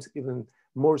 sometimes even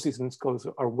more seasoned scholars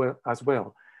as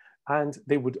well. And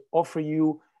they would offer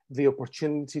you the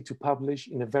opportunity to publish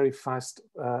in a very fast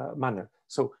manner.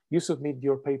 So you submit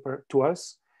your paper to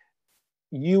us,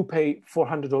 you pay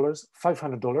 $400,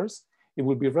 $500, it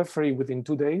will be refereed within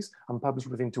 2 days and published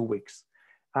within 2 weeks.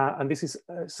 And this is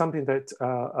something that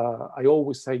I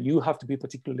always say, you have to be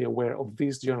particularly aware of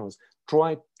these journals.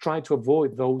 Try to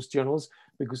avoid those journals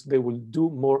because they will do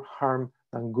more harm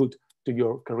than good to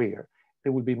your career.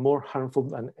 They will be more harmful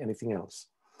than anything else.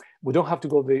 We don't have to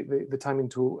go the time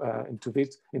into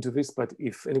this, but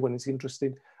if anyone is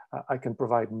interested, I can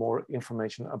provide more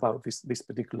information about this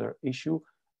particular issue.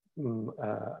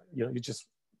 You just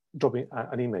drop me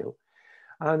an email.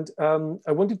 And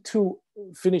I wanted to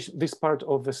finish this part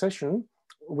of the session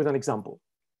with an example.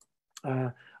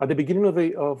 At the beginning of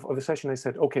the session, I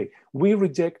said, okay, we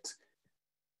reject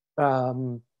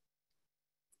 200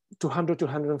 to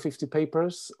 150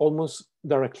 papers almost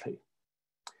directly.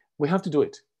 We have to do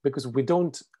it because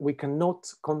we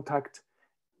cannot contact,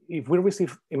 if we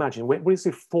receive, imagine, we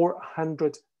receive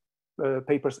 400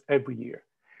 papers every year.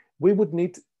 We would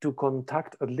need to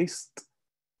contact at least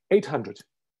 800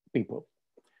 people.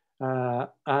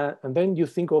 And then you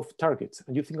think of targets,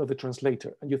 and you think of the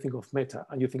translator, and you think of meta,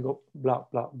 and you think of blah,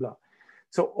 blah, blah.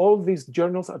 So all these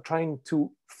journals are trying to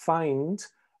find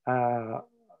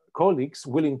colleagues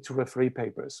willing to referee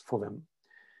papers for them.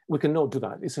 We cannot do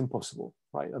that, it's impossible,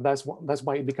 right? And that's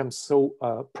why it becomes so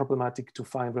problematic to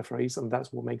find referees, and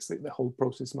that's what makes the whole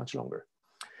process much longer.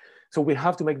 So we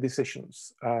have to make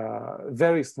decisions,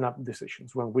 very snap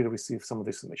decisions when we receive some of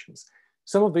these submissions.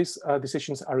 Some of these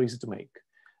decisions are easy to make.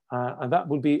 And that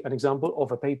would be an example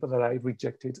of a paper that I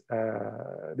rejected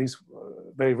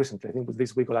very recently, I think it was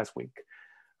this week or last week.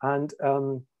 And,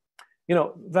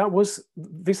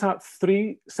 these are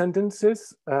 3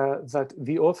 sentences that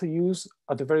the author used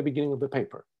at the very beginning of the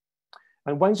paper.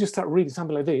 And once you start reading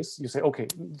something like this, you say, okay,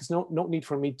 there's no need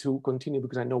for me to continue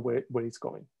because I know where it's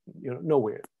going,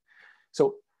 nowhere.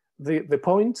 So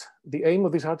the aim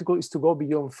of this article is to go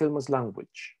beyond film as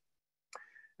language.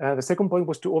 The second point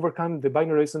was to overcome the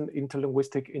binarism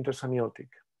interlinguistic intersemiotic.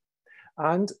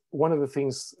 And one of the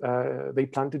things they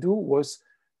planned to do was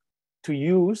to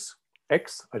use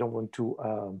X. I don't want to,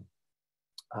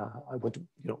 I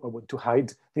want to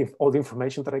hide all the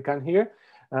information that I can here.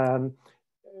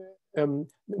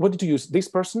 Wanted to use this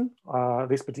person,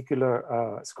 this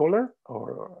particular scholar,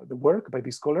 or the work by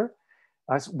this scholar,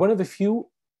 as one of the few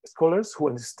scholars who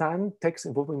understand texts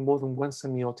involving more than one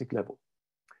semiotic level.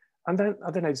 And then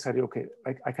I decided, okay,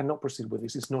 I cannot proceed with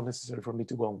this. It's not necessary for me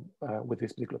to go on with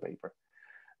this particular paper.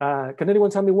 Can anyone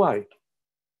tell me why?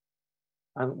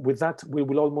 And with that, we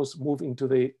will almost move into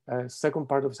the second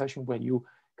part of the session where you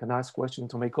can ask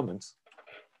questions or make comments.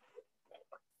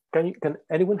 Can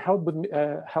anyone help with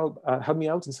help me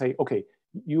out and say, okay,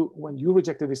 when you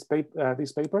rejected this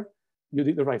paper, you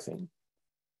did the right thing.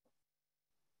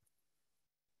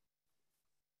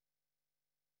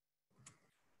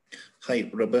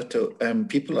 Hi, Roberto.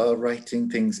 People are writing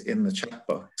things in the chat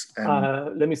box.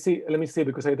 Let me see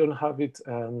because I don't have it.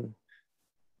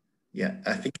 Yeah,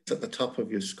 I think it's at the top of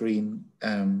your screen,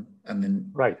 and then.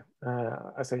 Right.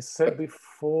 As I said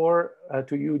before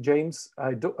to you, James,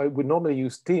 I would normally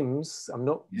use Teams. I'm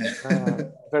not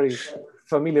very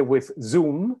familiar with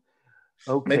Zoom.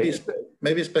 Okay.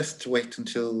 Maybe it's best to wait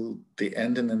until the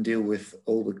end and then deal with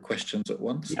all the questions at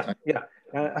once. Yeah.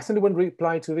 Has anyone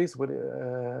replied to this?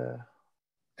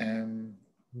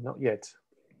 Not yet.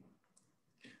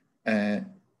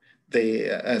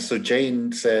 So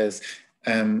Jane says,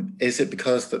 is it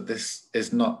because that this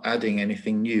is not adding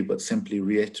anything new, but simply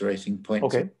reiterating points?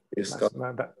 Okay,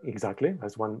 exactly.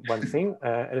 That's one thing.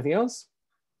 Anything else?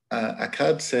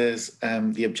 Akkad says,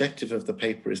 the objective of the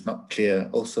paper is not clear.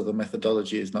 Also, the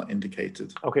methodology is not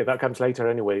indicated. Okay, that comes later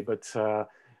anyway, but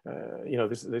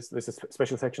there's a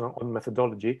special section on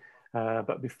methodology.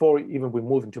 But before even we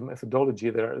move into methodology,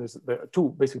 there are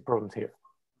two basic problems here.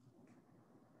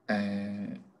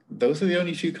 Those are the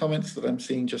only two comments that I'm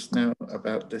seeing just now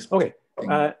about this. Okay,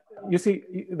 you see,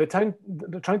 they're trying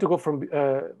to go from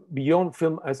beyond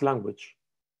film as language.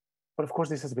 But of course,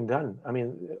 this has been done. I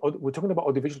mean, we're talking about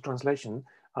audiovisual translation.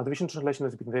 Audiovisual translation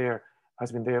has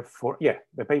been there for,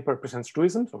 the paper presents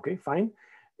truisms, okay, fine.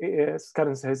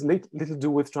 Karen says little to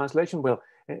do with translation. Well,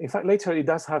 in fact, later it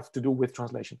does have to do with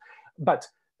translation. But,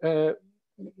 it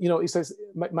says,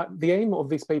 the aim of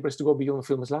this paper is to go beyond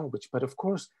film as language. But of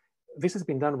course, this has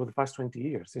been done over the past 20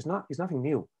 years. It's nothing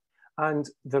new. And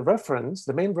the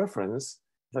main reference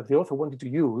that the author wanted to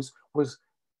use was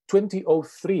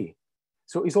 2003.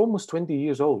 So it's almost 20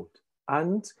 years old.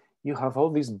 And you have all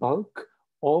this bulk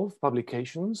of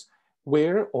publications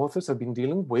where authors have been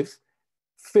dealing with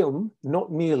film,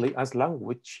 not merely as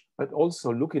language, but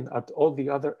also looking at all the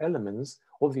other elements,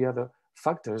 all the other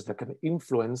factors that can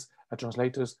influence a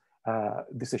translator's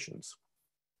decisions.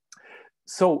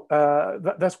 So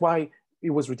that's why it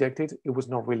was rejected. It was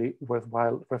not really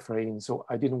worthwhile refereeing. So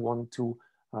I didn't want to,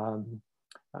 to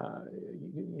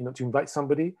invite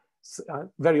somebody.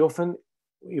 Very often,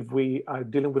 if we are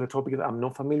dealing with a topic that I'm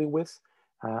not familiar with,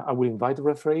 I will invite a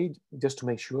referee just to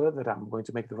make sure that I'm going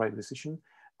to make the right decision.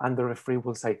 And the referee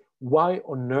will say, why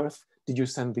on earth did you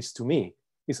send this to me?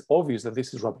 It's obvious that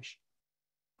this is rubbish.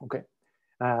 Okay.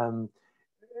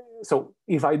 So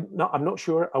if I'm not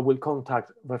sure, I will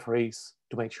contact referees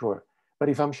to make sure. But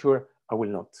if I'm sure, I will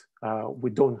not.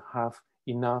 We don't have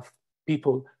enough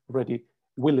people ready,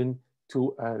 willing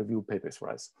to review papers for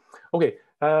us. Okay,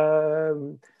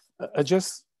 I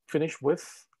just finished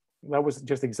with, that was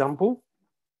just example.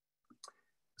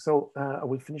 So I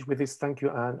will finish with this, thank you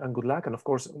and good luck. And of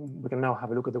course, we can now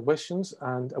have a look at the questions,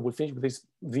 and I will finish with this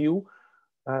view,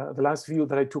 the last view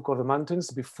that I took of the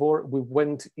mountains before we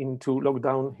went into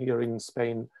lockdown here in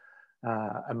Spain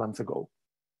a month ago.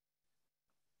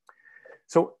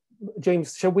 So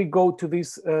James, shall we go to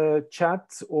this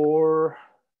chat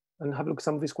and have a look at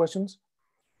some of these questions?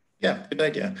 Yeah, good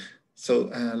idea. So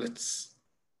let's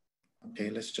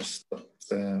just stop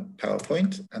the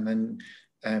PowerPoint, and then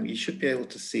you should be able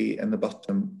to see in the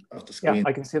bottom of the screen. Yeah,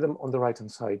 I can see them on the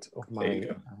right-hand side of my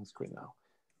screen now.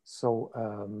 So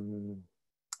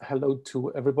hello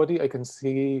to everybody. I can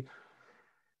see,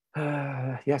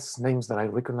 yes, names that I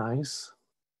recognize.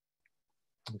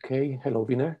 Okay, hello,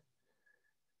 Wiener.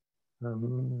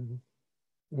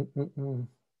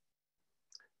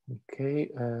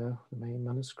 Okay, the main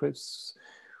manuscripts.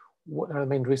 What are the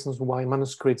main reasons why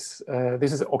manuscripts?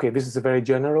 This is a very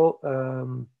general.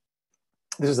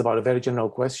 This is about a very general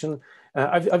question.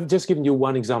 I've just given you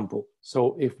one example.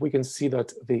 So if we can see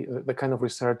that the kind of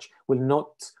research will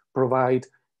not provide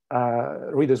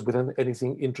readers with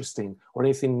anything interesting or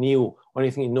anything new or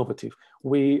anything innovative.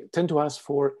 We tend to ask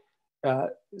for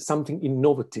something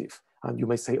innovative. And you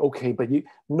may say, okay, but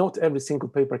not every single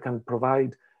paper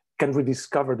can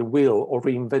rediscover the wheel or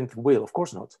reinvent the wheel. Of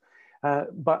course not.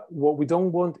 But what we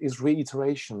don't want is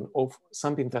reiteration of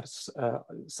something that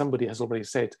somebody has already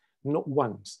said, not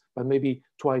once, but maybe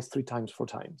twice, 3 times, 4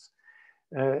 times.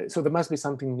 So there must be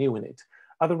something new in it.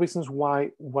 Other reasons why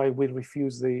we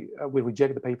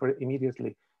reject the paper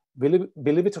immediately.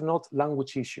 Believe it or not,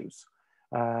 language issues.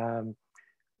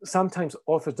 Sometimes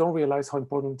authors don't realize how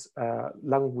important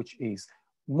language is.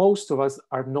 Most of us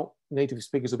are not native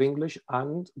speakers of English,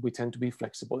 and we tend to be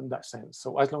flexible in that sense.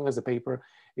 So as long as the paper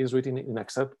is written in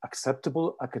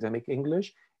acceptable academic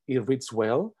English, it reads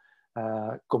well,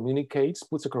 communicates,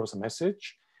 puts across a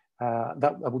message,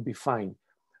 that would be fine.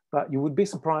 But you would be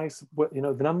surprised,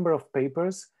 the number of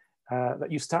papers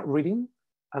that you start reading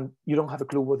and you don't have a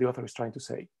clue what the author is trying to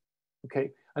say.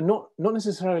 Okay, and not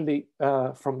necessarily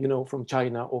from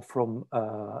China or from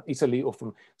Italy or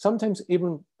from, sometimes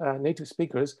even native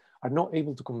speakers are not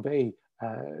able to convey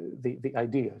the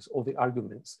ideas or the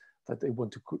arguments that they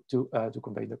want to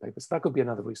convey in their papers. That could be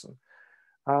another reason.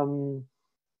 Our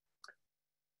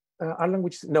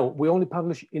language, no, we only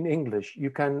publish in English.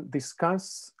 You can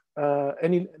discuss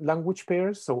any language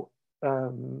pairs, so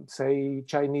say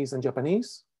Chinese and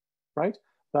Japanese, right?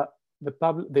 But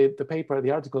the paper,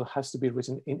 the article has to be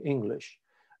written in English.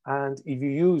 And if you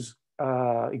use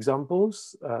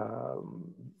examples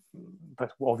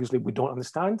that obviously we don't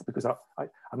understand, because I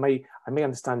may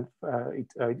understand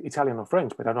Italian or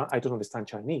French, but I don't understand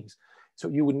Chinese. So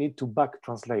you would need to back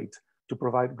translate to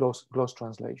provide gloss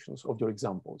translations of your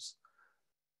examples.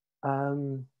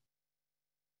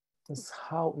 That's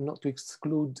how not to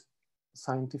exclude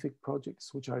scientific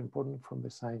projects which are important from the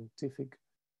scientific.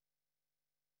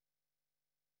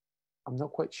 I'm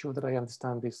not quite sure that I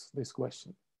understand this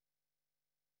question.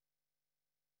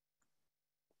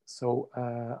 So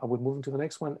I will move into the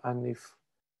next one, and if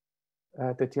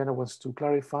Tatiana wants to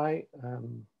clarify,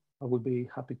 I will be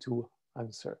happy to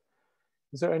answer.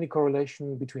 Is there any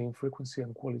correlation between frequency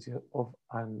and quality of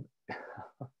an?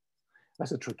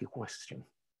 That's a tricky question.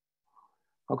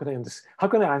 How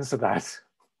can I answer that?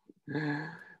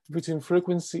 Between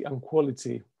frequency and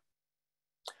quality,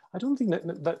 I don't think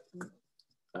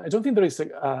I don't think there is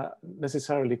a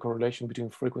necessarily correlation between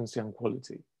frequency and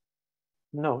quality.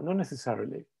 No, not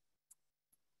necessarily.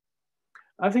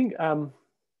 I think,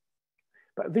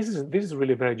 but this is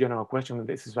really a very general question.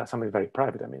 This is something very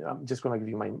private. I mean, I'm just going to give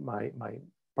you my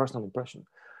personal impression.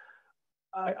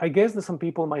 I guess that some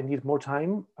people might need more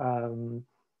time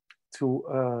to,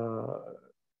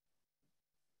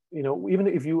 even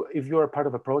if you're a part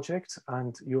of a project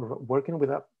and you're working with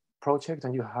that project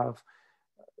and you have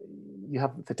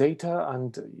the data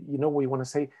and you know what you want to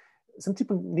say, some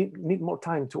people need more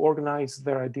time to organize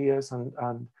their ideas,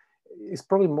 and it's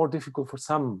probably more difficult for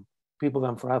some people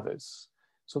than for others.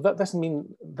 So that doesn't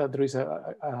mean that there is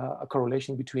a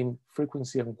correlation between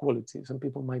frequency and quality. Some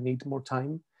people might need more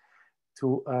time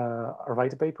to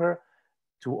write a paper,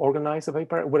 to organize a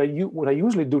paper. What I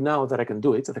usually do now that I can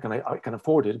do it, that I can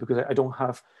afford it because I don't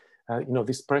have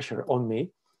this pressure on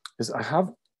me, is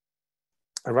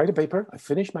I write a paper, I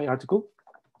finish my article.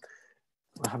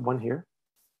 I have one here,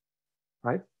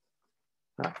 right?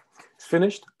 It's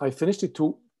finished. I finished it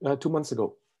 2 months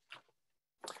ago.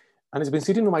 And it's been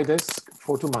sitting on my desk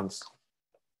for 2 months.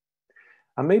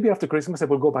 And maybe after Christmas, I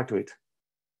will go back to it.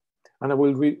 And I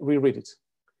will reread it.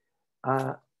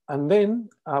 And then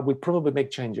I will probably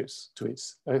make changes to it.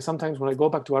 Sometimes when I go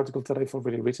back to articles that I've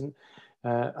already written,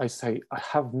 I say, I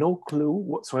have no clue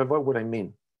whatsoever what I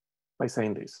mean by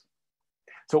saying this.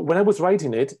 So when I was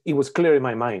writing it, it was clear in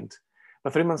my mind.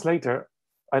 But 3 months later,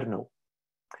 I don't know.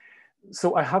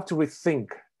 So I have to rethink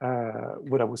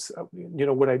what I was,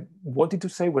 what I wanted to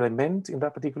say, what I meant in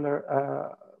that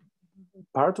particular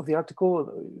part of the article,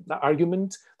 the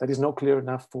argument that is not clear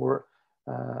enough for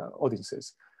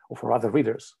audiences or for other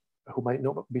readers who might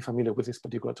not be familiar with this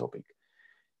particular topic.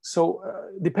 So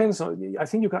depends on, I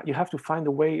think you have to find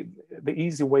a way, the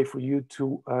easy way for you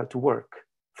to work.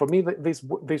 For me, this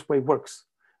way works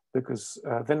because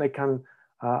then I can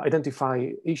identify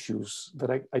issues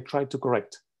that I try to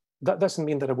correct. That doesn't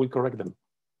mean that I will correct them.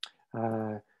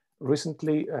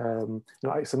 Recently,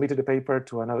 I submitted a paper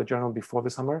to another journal before the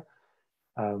summer.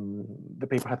 The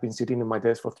paper had been sitting in my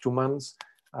desk for 2 months.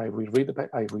 I reread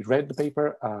the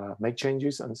paper, made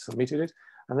changes and submitted it.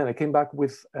 And then I came back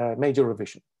with a major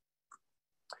revision.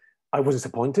 I was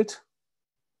disappointed,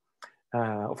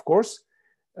 of course,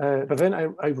 But then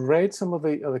I read some of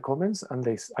the comments, and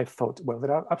I thought, well,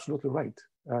 they're absolutely right.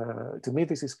 To me,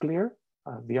 this is clear.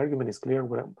 The argument is clear,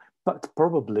 but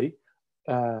probably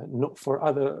not for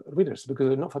other readers because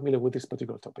they're not familiar with this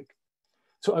particular topic.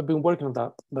 So I've been working on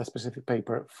that specific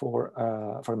paper for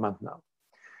a month now.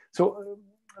 So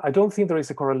I don't think there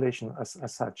is a correlation as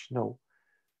such, no.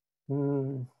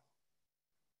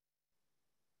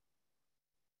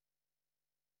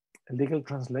 Legal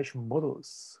translation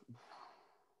models.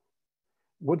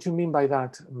 What do you mean by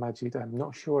that, Majid? I'm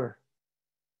not sure.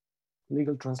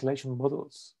 Legal translation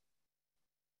models.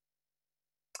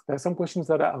 There are some questions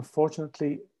that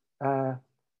unfortunately I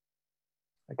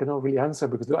cannot really answer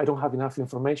because I don't have enough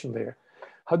information there.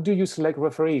 How do you select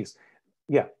referees?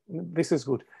 Yeah, this is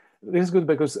good. This is good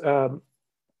because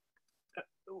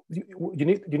you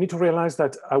need to realize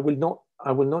that I will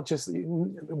not just,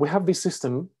 we have this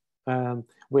system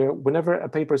where whenever a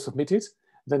paper is submitted,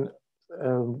 then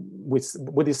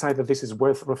we decide that this is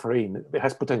worth refereeing, it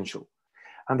has potential.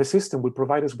 And the system will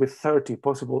provide us with 30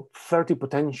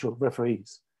 potential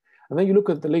referees. And then you look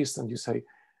at the list and you say,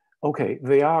 okay,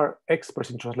 they are experts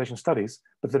in translation studies,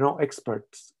 but they're not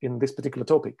experts in this particular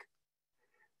topic.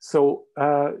 So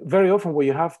very often what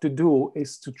you have to do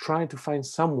is to try to find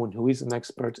someone who is an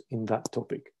expert in that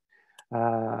topic.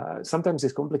 Sometimes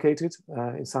it's complicated.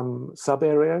 In some sub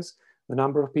areas, the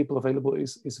number of people available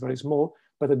is very small,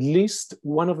 but at least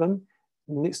one of them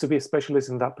needs to be a specialist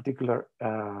in that particular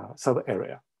sub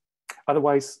area.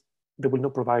 Otherwise, they will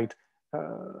not provide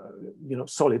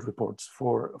solid reports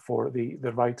for the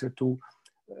writer to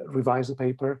revise the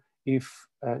paper if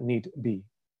need be.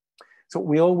 So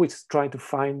we always try to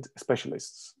find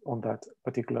specialists on that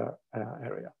particular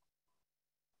area.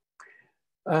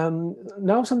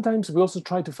 Now, sometimes we also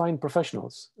try to find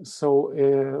professionals. So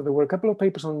there were a couple of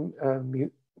papers on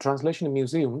translation in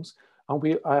museums, and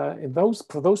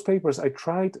for those papers, I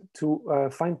tried to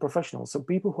find professionals, so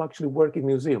people who actually work in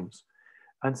museums,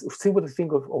 and see what they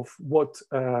think of what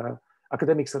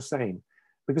academics are saying,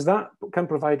 because that can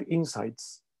provide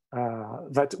insights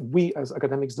that we as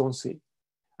academics don't see.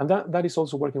 And that is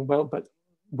also working well, but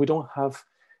we don't have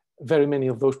very many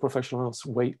of those professionals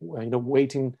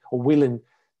waiting or willing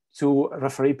to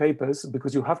referee papers,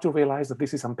 because you have to realize that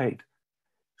this is unpaid.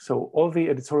 So all the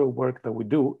editorial work that we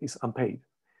do is unpaid.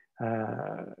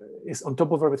 It's on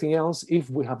top of everything else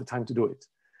if we have the time to do it.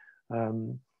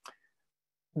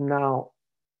 Now,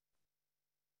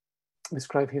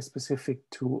 describe here specific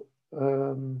to,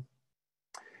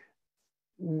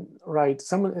 right,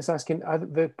 someone is asking, are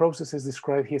the processes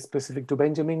described here specific to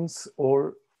Benjamin's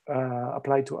or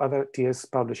apply to other TS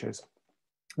publishers?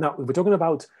 Now, if we're talking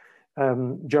about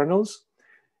journals,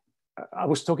 I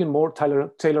was talking more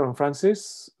Taylor and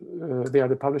Francis. They are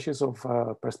the publishers of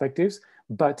Perspectives,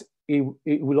 but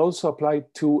it will also apply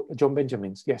to John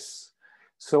Benjamin's, yes.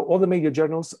 So all the major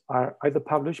journals are either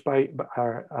published by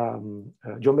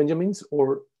John Benjamin's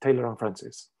or Taylor and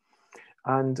Francis.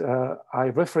 And I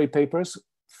referee papers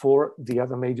for the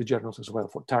other major journals as well,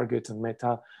 for Target and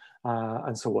Meta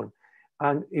and so on.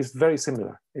 And it's very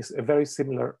similar. It's a very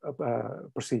similar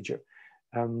procedure.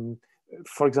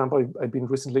 For example, I've been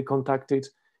recently contacted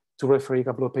to referee a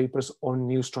couple of papers on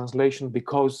news translation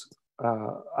because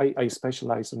I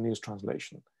specialize in news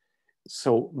translation.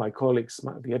 So my colleagues,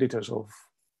 the editors of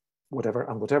whatever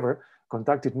and whatever,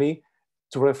 contacted me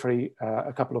to referee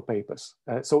a couple of papers.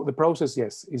 So the process,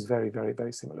 yes, is very, very,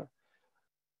 very similar.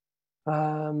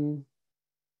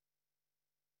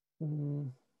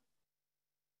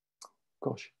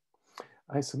 Gosh,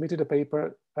 I submitted a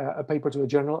paper to a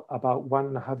journal about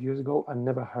 1.5 years ago and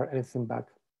never heard anything back.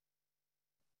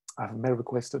 I've made a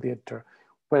request to the editor.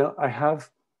 Well, I've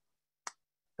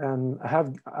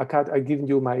given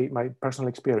you my personal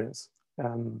experience.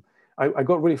 I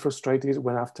got really frustrated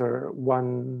when after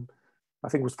I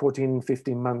think it was 14,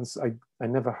 15 months, I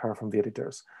never heard from the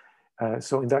editors.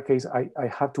 So in that case, I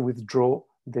had to withdraw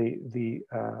the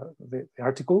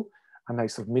article, and I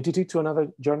submitted it to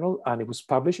another journal, and it was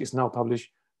published. It's now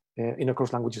published in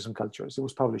Across Languages and Cultures. It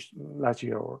was published last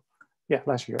year,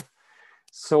 last year.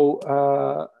 So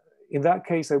in that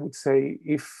case, I would say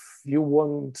if you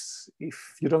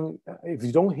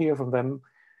don't hear from them,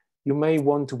 you may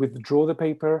want to withdraw the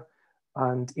paper.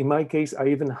 And in my case, I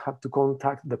even had to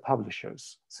contact the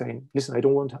publishers saying, listen, I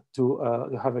don't want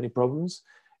to have any problems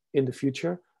in the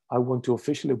future. I want to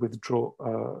officially withdraw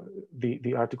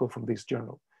the article from this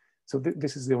journal. So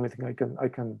this is the only thing I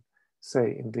can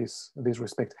say in this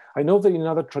respect. I know that in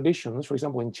other traditions, for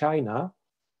example, in China,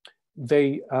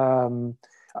 they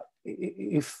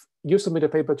if you submit a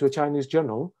paper to a Chinese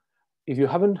journal, if you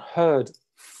haven't heard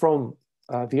from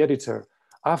the editor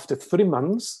after 3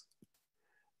 months,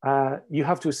 you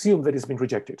have to assume that it's been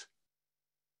rejected.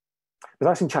 But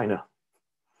that's in China.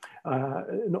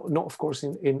 Not of course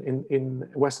in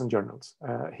Western journals.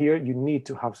 Here you need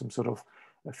to have some sort of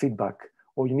feedback,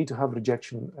 or you need to have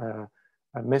rejection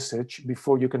message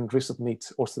before you can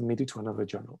resubmit or submit it to another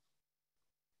journal.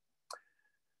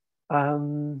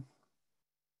 I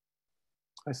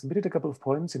submitted a couple of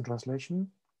poems in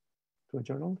translation to a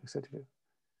journal. I said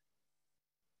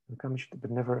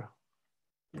but never.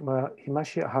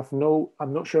 Himashi,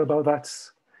 I'm not sure about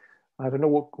that. I don't know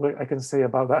what I can say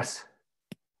about that.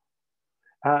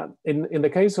 In the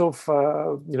case of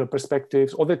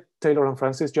Perspectives, or the Taylor and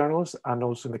Francis journals, and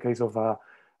also in the case of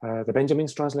the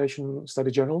Benjamin's translation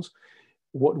study journals,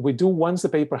 what we do once the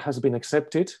paper has been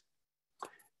accepted,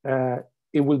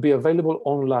 it will be available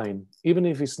online, even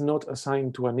if it's not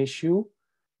assigned to an issue,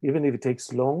 even if it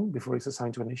takes long before it's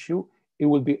assigned to an issue, it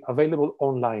will be available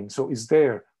online. So it's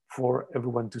there for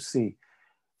everyone to see.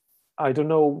 I don't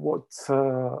know what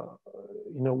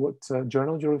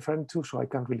journal you're referring to, so I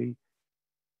can't really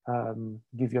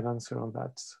give you an answer on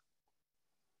that.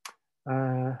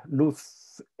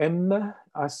 Luth M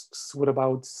asks, what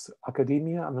about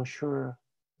academia? I'm not sure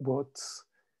what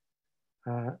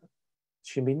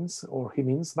she means or he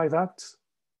means by that.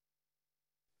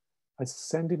 I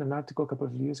sent in an article a couple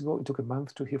of years ago. It took a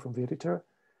month to hear from the editor.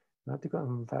 An article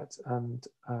on that, and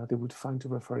they would find the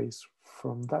referees.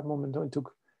 From that moment on, it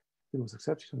was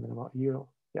accepted, and then about a year.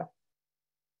 Yeah.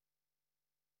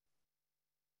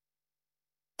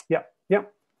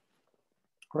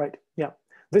 Right. Yeah.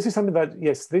 This is something that,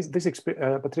 yes,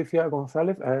 Patricia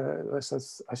Gonzalez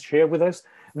has shared with us.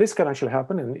 This can actually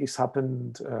happen, and it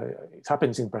happens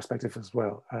in Perspective as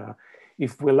well.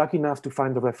 If we're lucky enough to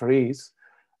find the referees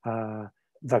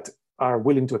that are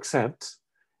willing to accept,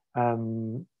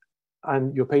 and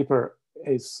your paper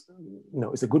is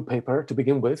a good paper to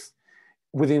begin with,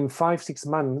 within 5-6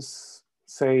 months,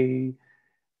 say,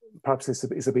 perhaps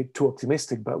it's a bit too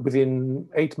optimistic, but within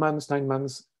 8 months, 9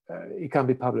 months, it can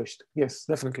be published. Yes,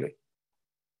 definitely.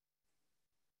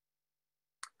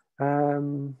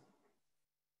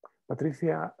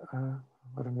 Patricia,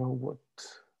 I don't know what,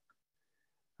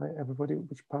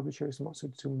 which publisher is more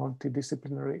suited to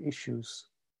multidisciplinary issues.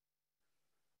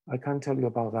 I can't tell you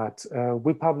about that.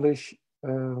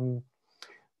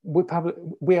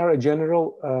 We are a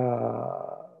general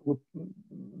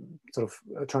sort of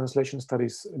translation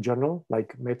studies journal,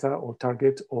 like Meta or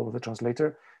Target or The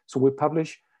Translator. So we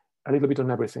publish a little bit on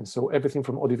everything. So everything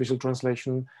from audiovisual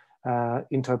translation,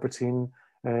 interpreting,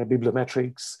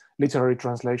 bibliometrics, literary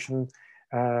translation.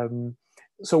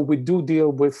 So we do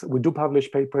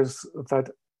publish papers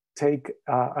that take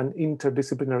an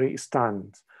interdisciplinary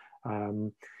stand.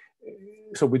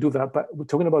 So we do that, but we're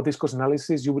talking about discourse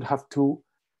analysis, you would have to,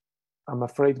 I'm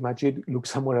afraid, Majid, look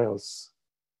somewhere else.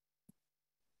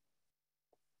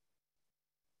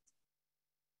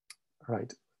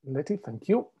 Right, Letty, thank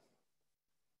you.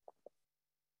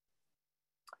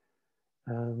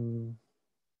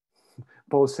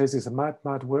 Paul says it's a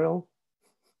mad world.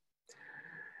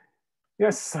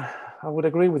 Yes, I would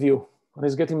agree with you. And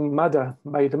it's getting madder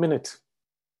by the minute.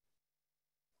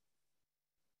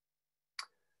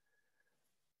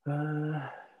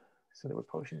 So they were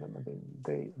publishing them and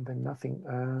then nothing.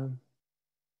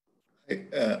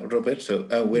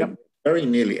 Roberto, we're very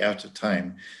nearly out of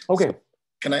time. Okay. So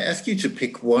can I ask you to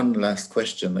pick one last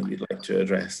question that you'd like to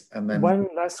address? And then one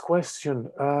last question.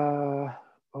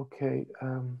 Okay.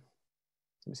 Let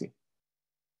me see.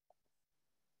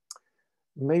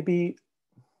 Maybe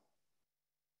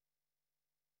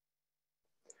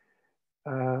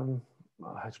I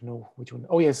don't know which one.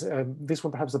 Oh yes, this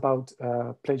one perhaps about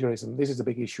plagiarism. This is a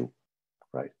big issue,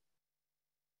 right?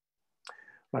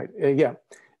 Right. Yeah.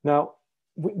 Now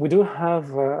we do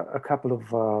have a couple of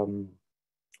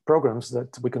programs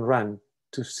that we can run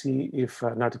to see if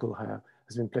an article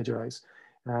has been plagiarized,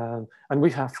 and we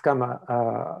have come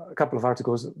a couple of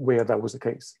articles where that was the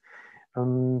case.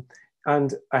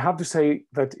 And I have to say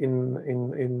that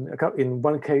in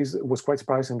one case it was quite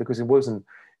surprising because it was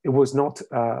not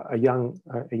a young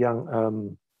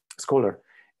scholar.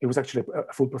 It was actually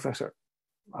a full professor.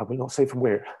 I will not say from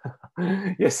where.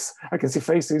 Yes, I can see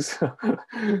faces.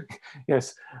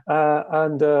 Yes,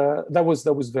 and that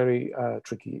was very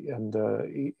tricky. And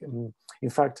in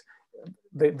fact,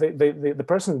 the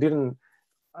person didn't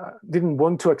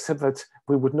want to accept that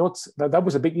we would not. That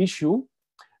was a big issue.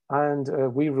 And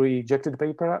we rejected the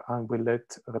paper and we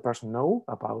let the person know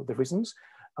about the reasons.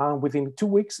 And within 2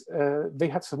 weeks, they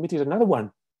had submitted another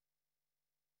one.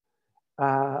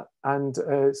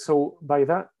 So by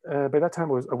that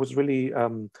time, I was really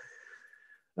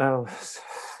how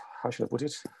should I put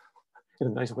it? In a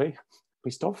nice way,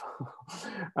 pissed off.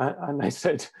 And I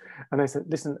said,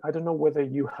 listen, I don't know whether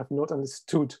you have not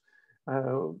understood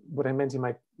what I meant in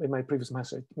my previous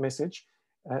message.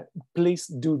 Please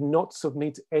do not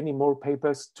submit any more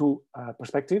papers to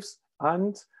Perspectives.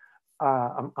 And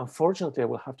unfortunately, I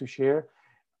will have to share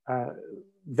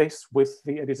this with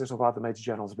the editors of other major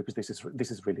journals, because this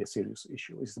is really a serious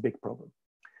issue. It's a big problem.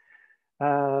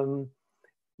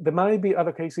 There might be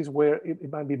other cases where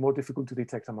it might be more difficult to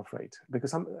detect, I'm afraid,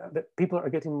 because people are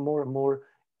getting more and more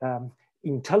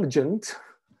intelligent.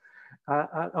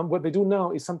 And what they do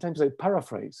now is sometimes they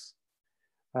paraphrase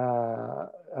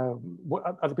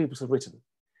what other people have written.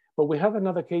 But we have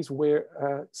another case where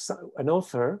an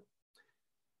author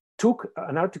took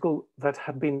an article that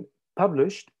had been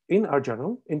published in our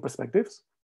journal, in Perspectives,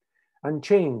 and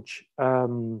changed, I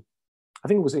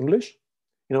think it was English.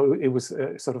 You know, it was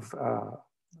sort of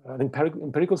an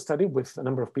empirical study with a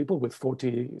number of people, with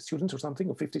 40 students or something,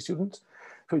 or 50 students.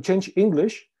 So he changed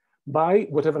English by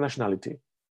whatever nationality,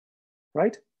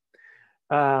 right?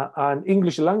 And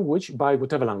English language by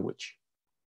whatever language.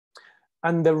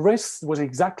 And the rest was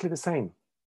exactly the same,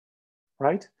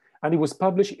 right? And it was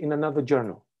published in another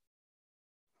journal.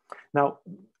 Now,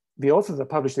 the author that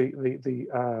published the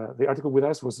article with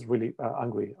us was really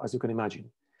angry, as you can imagine.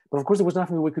 But of course, there was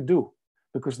nothing we could do,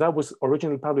 because that was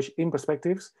originally published in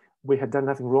Perspectives. We had done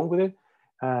nothing wrong with it,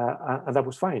 and that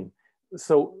was fine.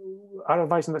 So our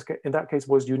advice in that case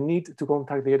was, you need to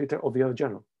contact the editor of the other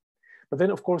journal. But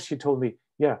then, of course, she told me,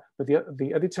 yeah, but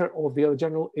the editor of the other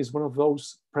journal is one of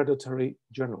those predatory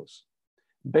journals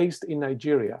based in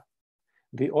Nigeria.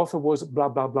 The author was blah,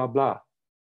 blah, blah, blah,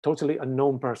 totally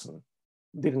unknown person,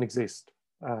 didn't exist.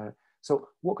 So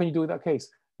what can you do in that case?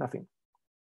 Nothing,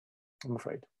 I'm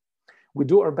afraid. We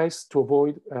do our best to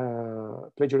avoid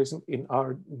plagiarism in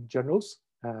our journals,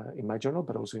 in my journal,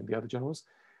 but also in the other journals.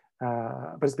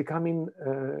 But it's becoming,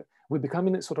 we're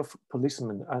becoming a sort of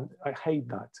policeman, and I hate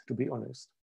that, to be honest.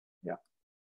 Yeah.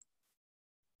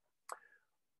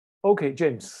 Okay,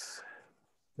 James,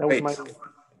 that was my...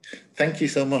 Thank you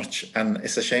so much. And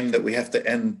it's a shame that we have to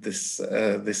end this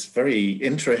this very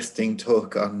interesting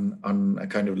talk on a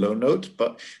kind of low note,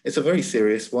 but it's a very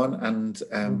serious one. And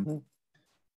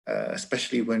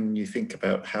especially when you think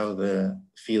about how the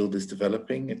field is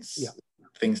developing,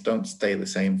 things don't stay the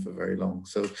same for very long.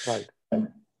 So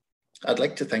I'd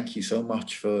like to thank you so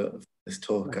much for this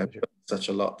talk. I've learned such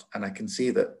a lot, and I can see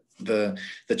that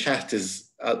the chat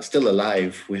is still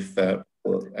alive with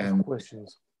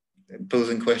questions,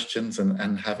 posing questions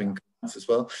and having comments as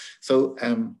well. So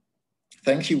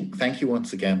thank you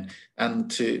once again.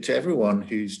 And to everyone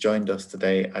who's joined us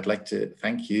today, I'd like to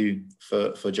thank you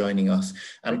for joining us,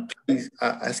 and please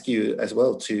ask you as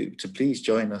well to please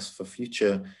join us for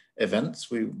future events.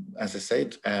 We, as I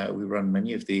said, we run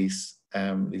many of these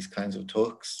kinds of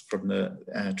talks from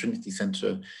the Trinity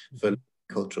Centre for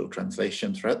Cultural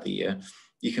Translation throughout the year.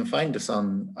 You can find us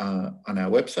on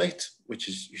our website, which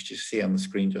is you see on the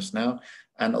screen just now,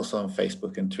 and also on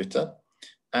Facebook and Twitter.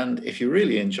 And if you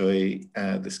really enjoy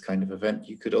this kind of event,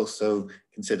 you could also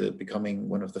consider becoming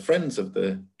one of the friends of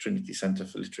the Trinity Centre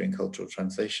for Literary and Cultural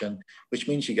Translation, which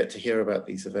means you get to hear about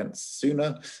these events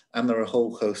sooner, and there are a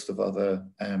whole host of other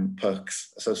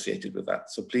perks associated with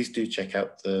that. So please do check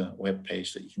out the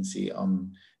webpage that you can see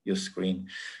on your screen.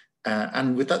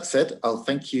 And with that said, I'll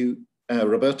thank you,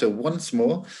 Roberto, once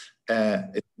more.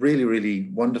 It's really, really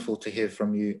wonderful to hear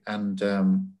from you, and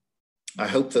I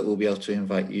hope that we'll be able to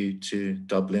invite you to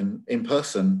Dublin in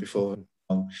person before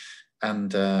long.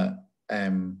 And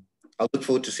I'll look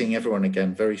forward to seeing everyone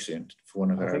again very soon for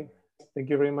one of our... Thank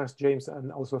you very much, James.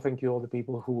 And also thank you all the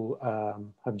people who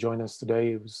have joined us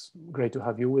today. It was great to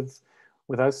have you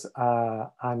with us.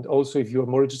 And also, if you're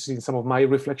more interested in some of my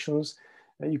reflections,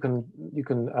 you can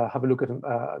have a look at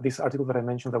this article that I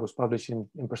mentioned that was published in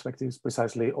Perspectives,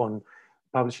 precisely on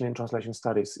publishing and translation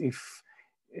studies.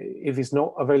 If it's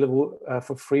not available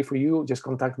for free for you, just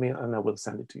contact me and I will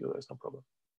send it to you. There's no problem.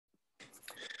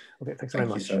 Okay, thanks very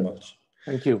much. Thank you so much.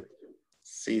 Thank you.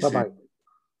 See you soon. Bye-bye.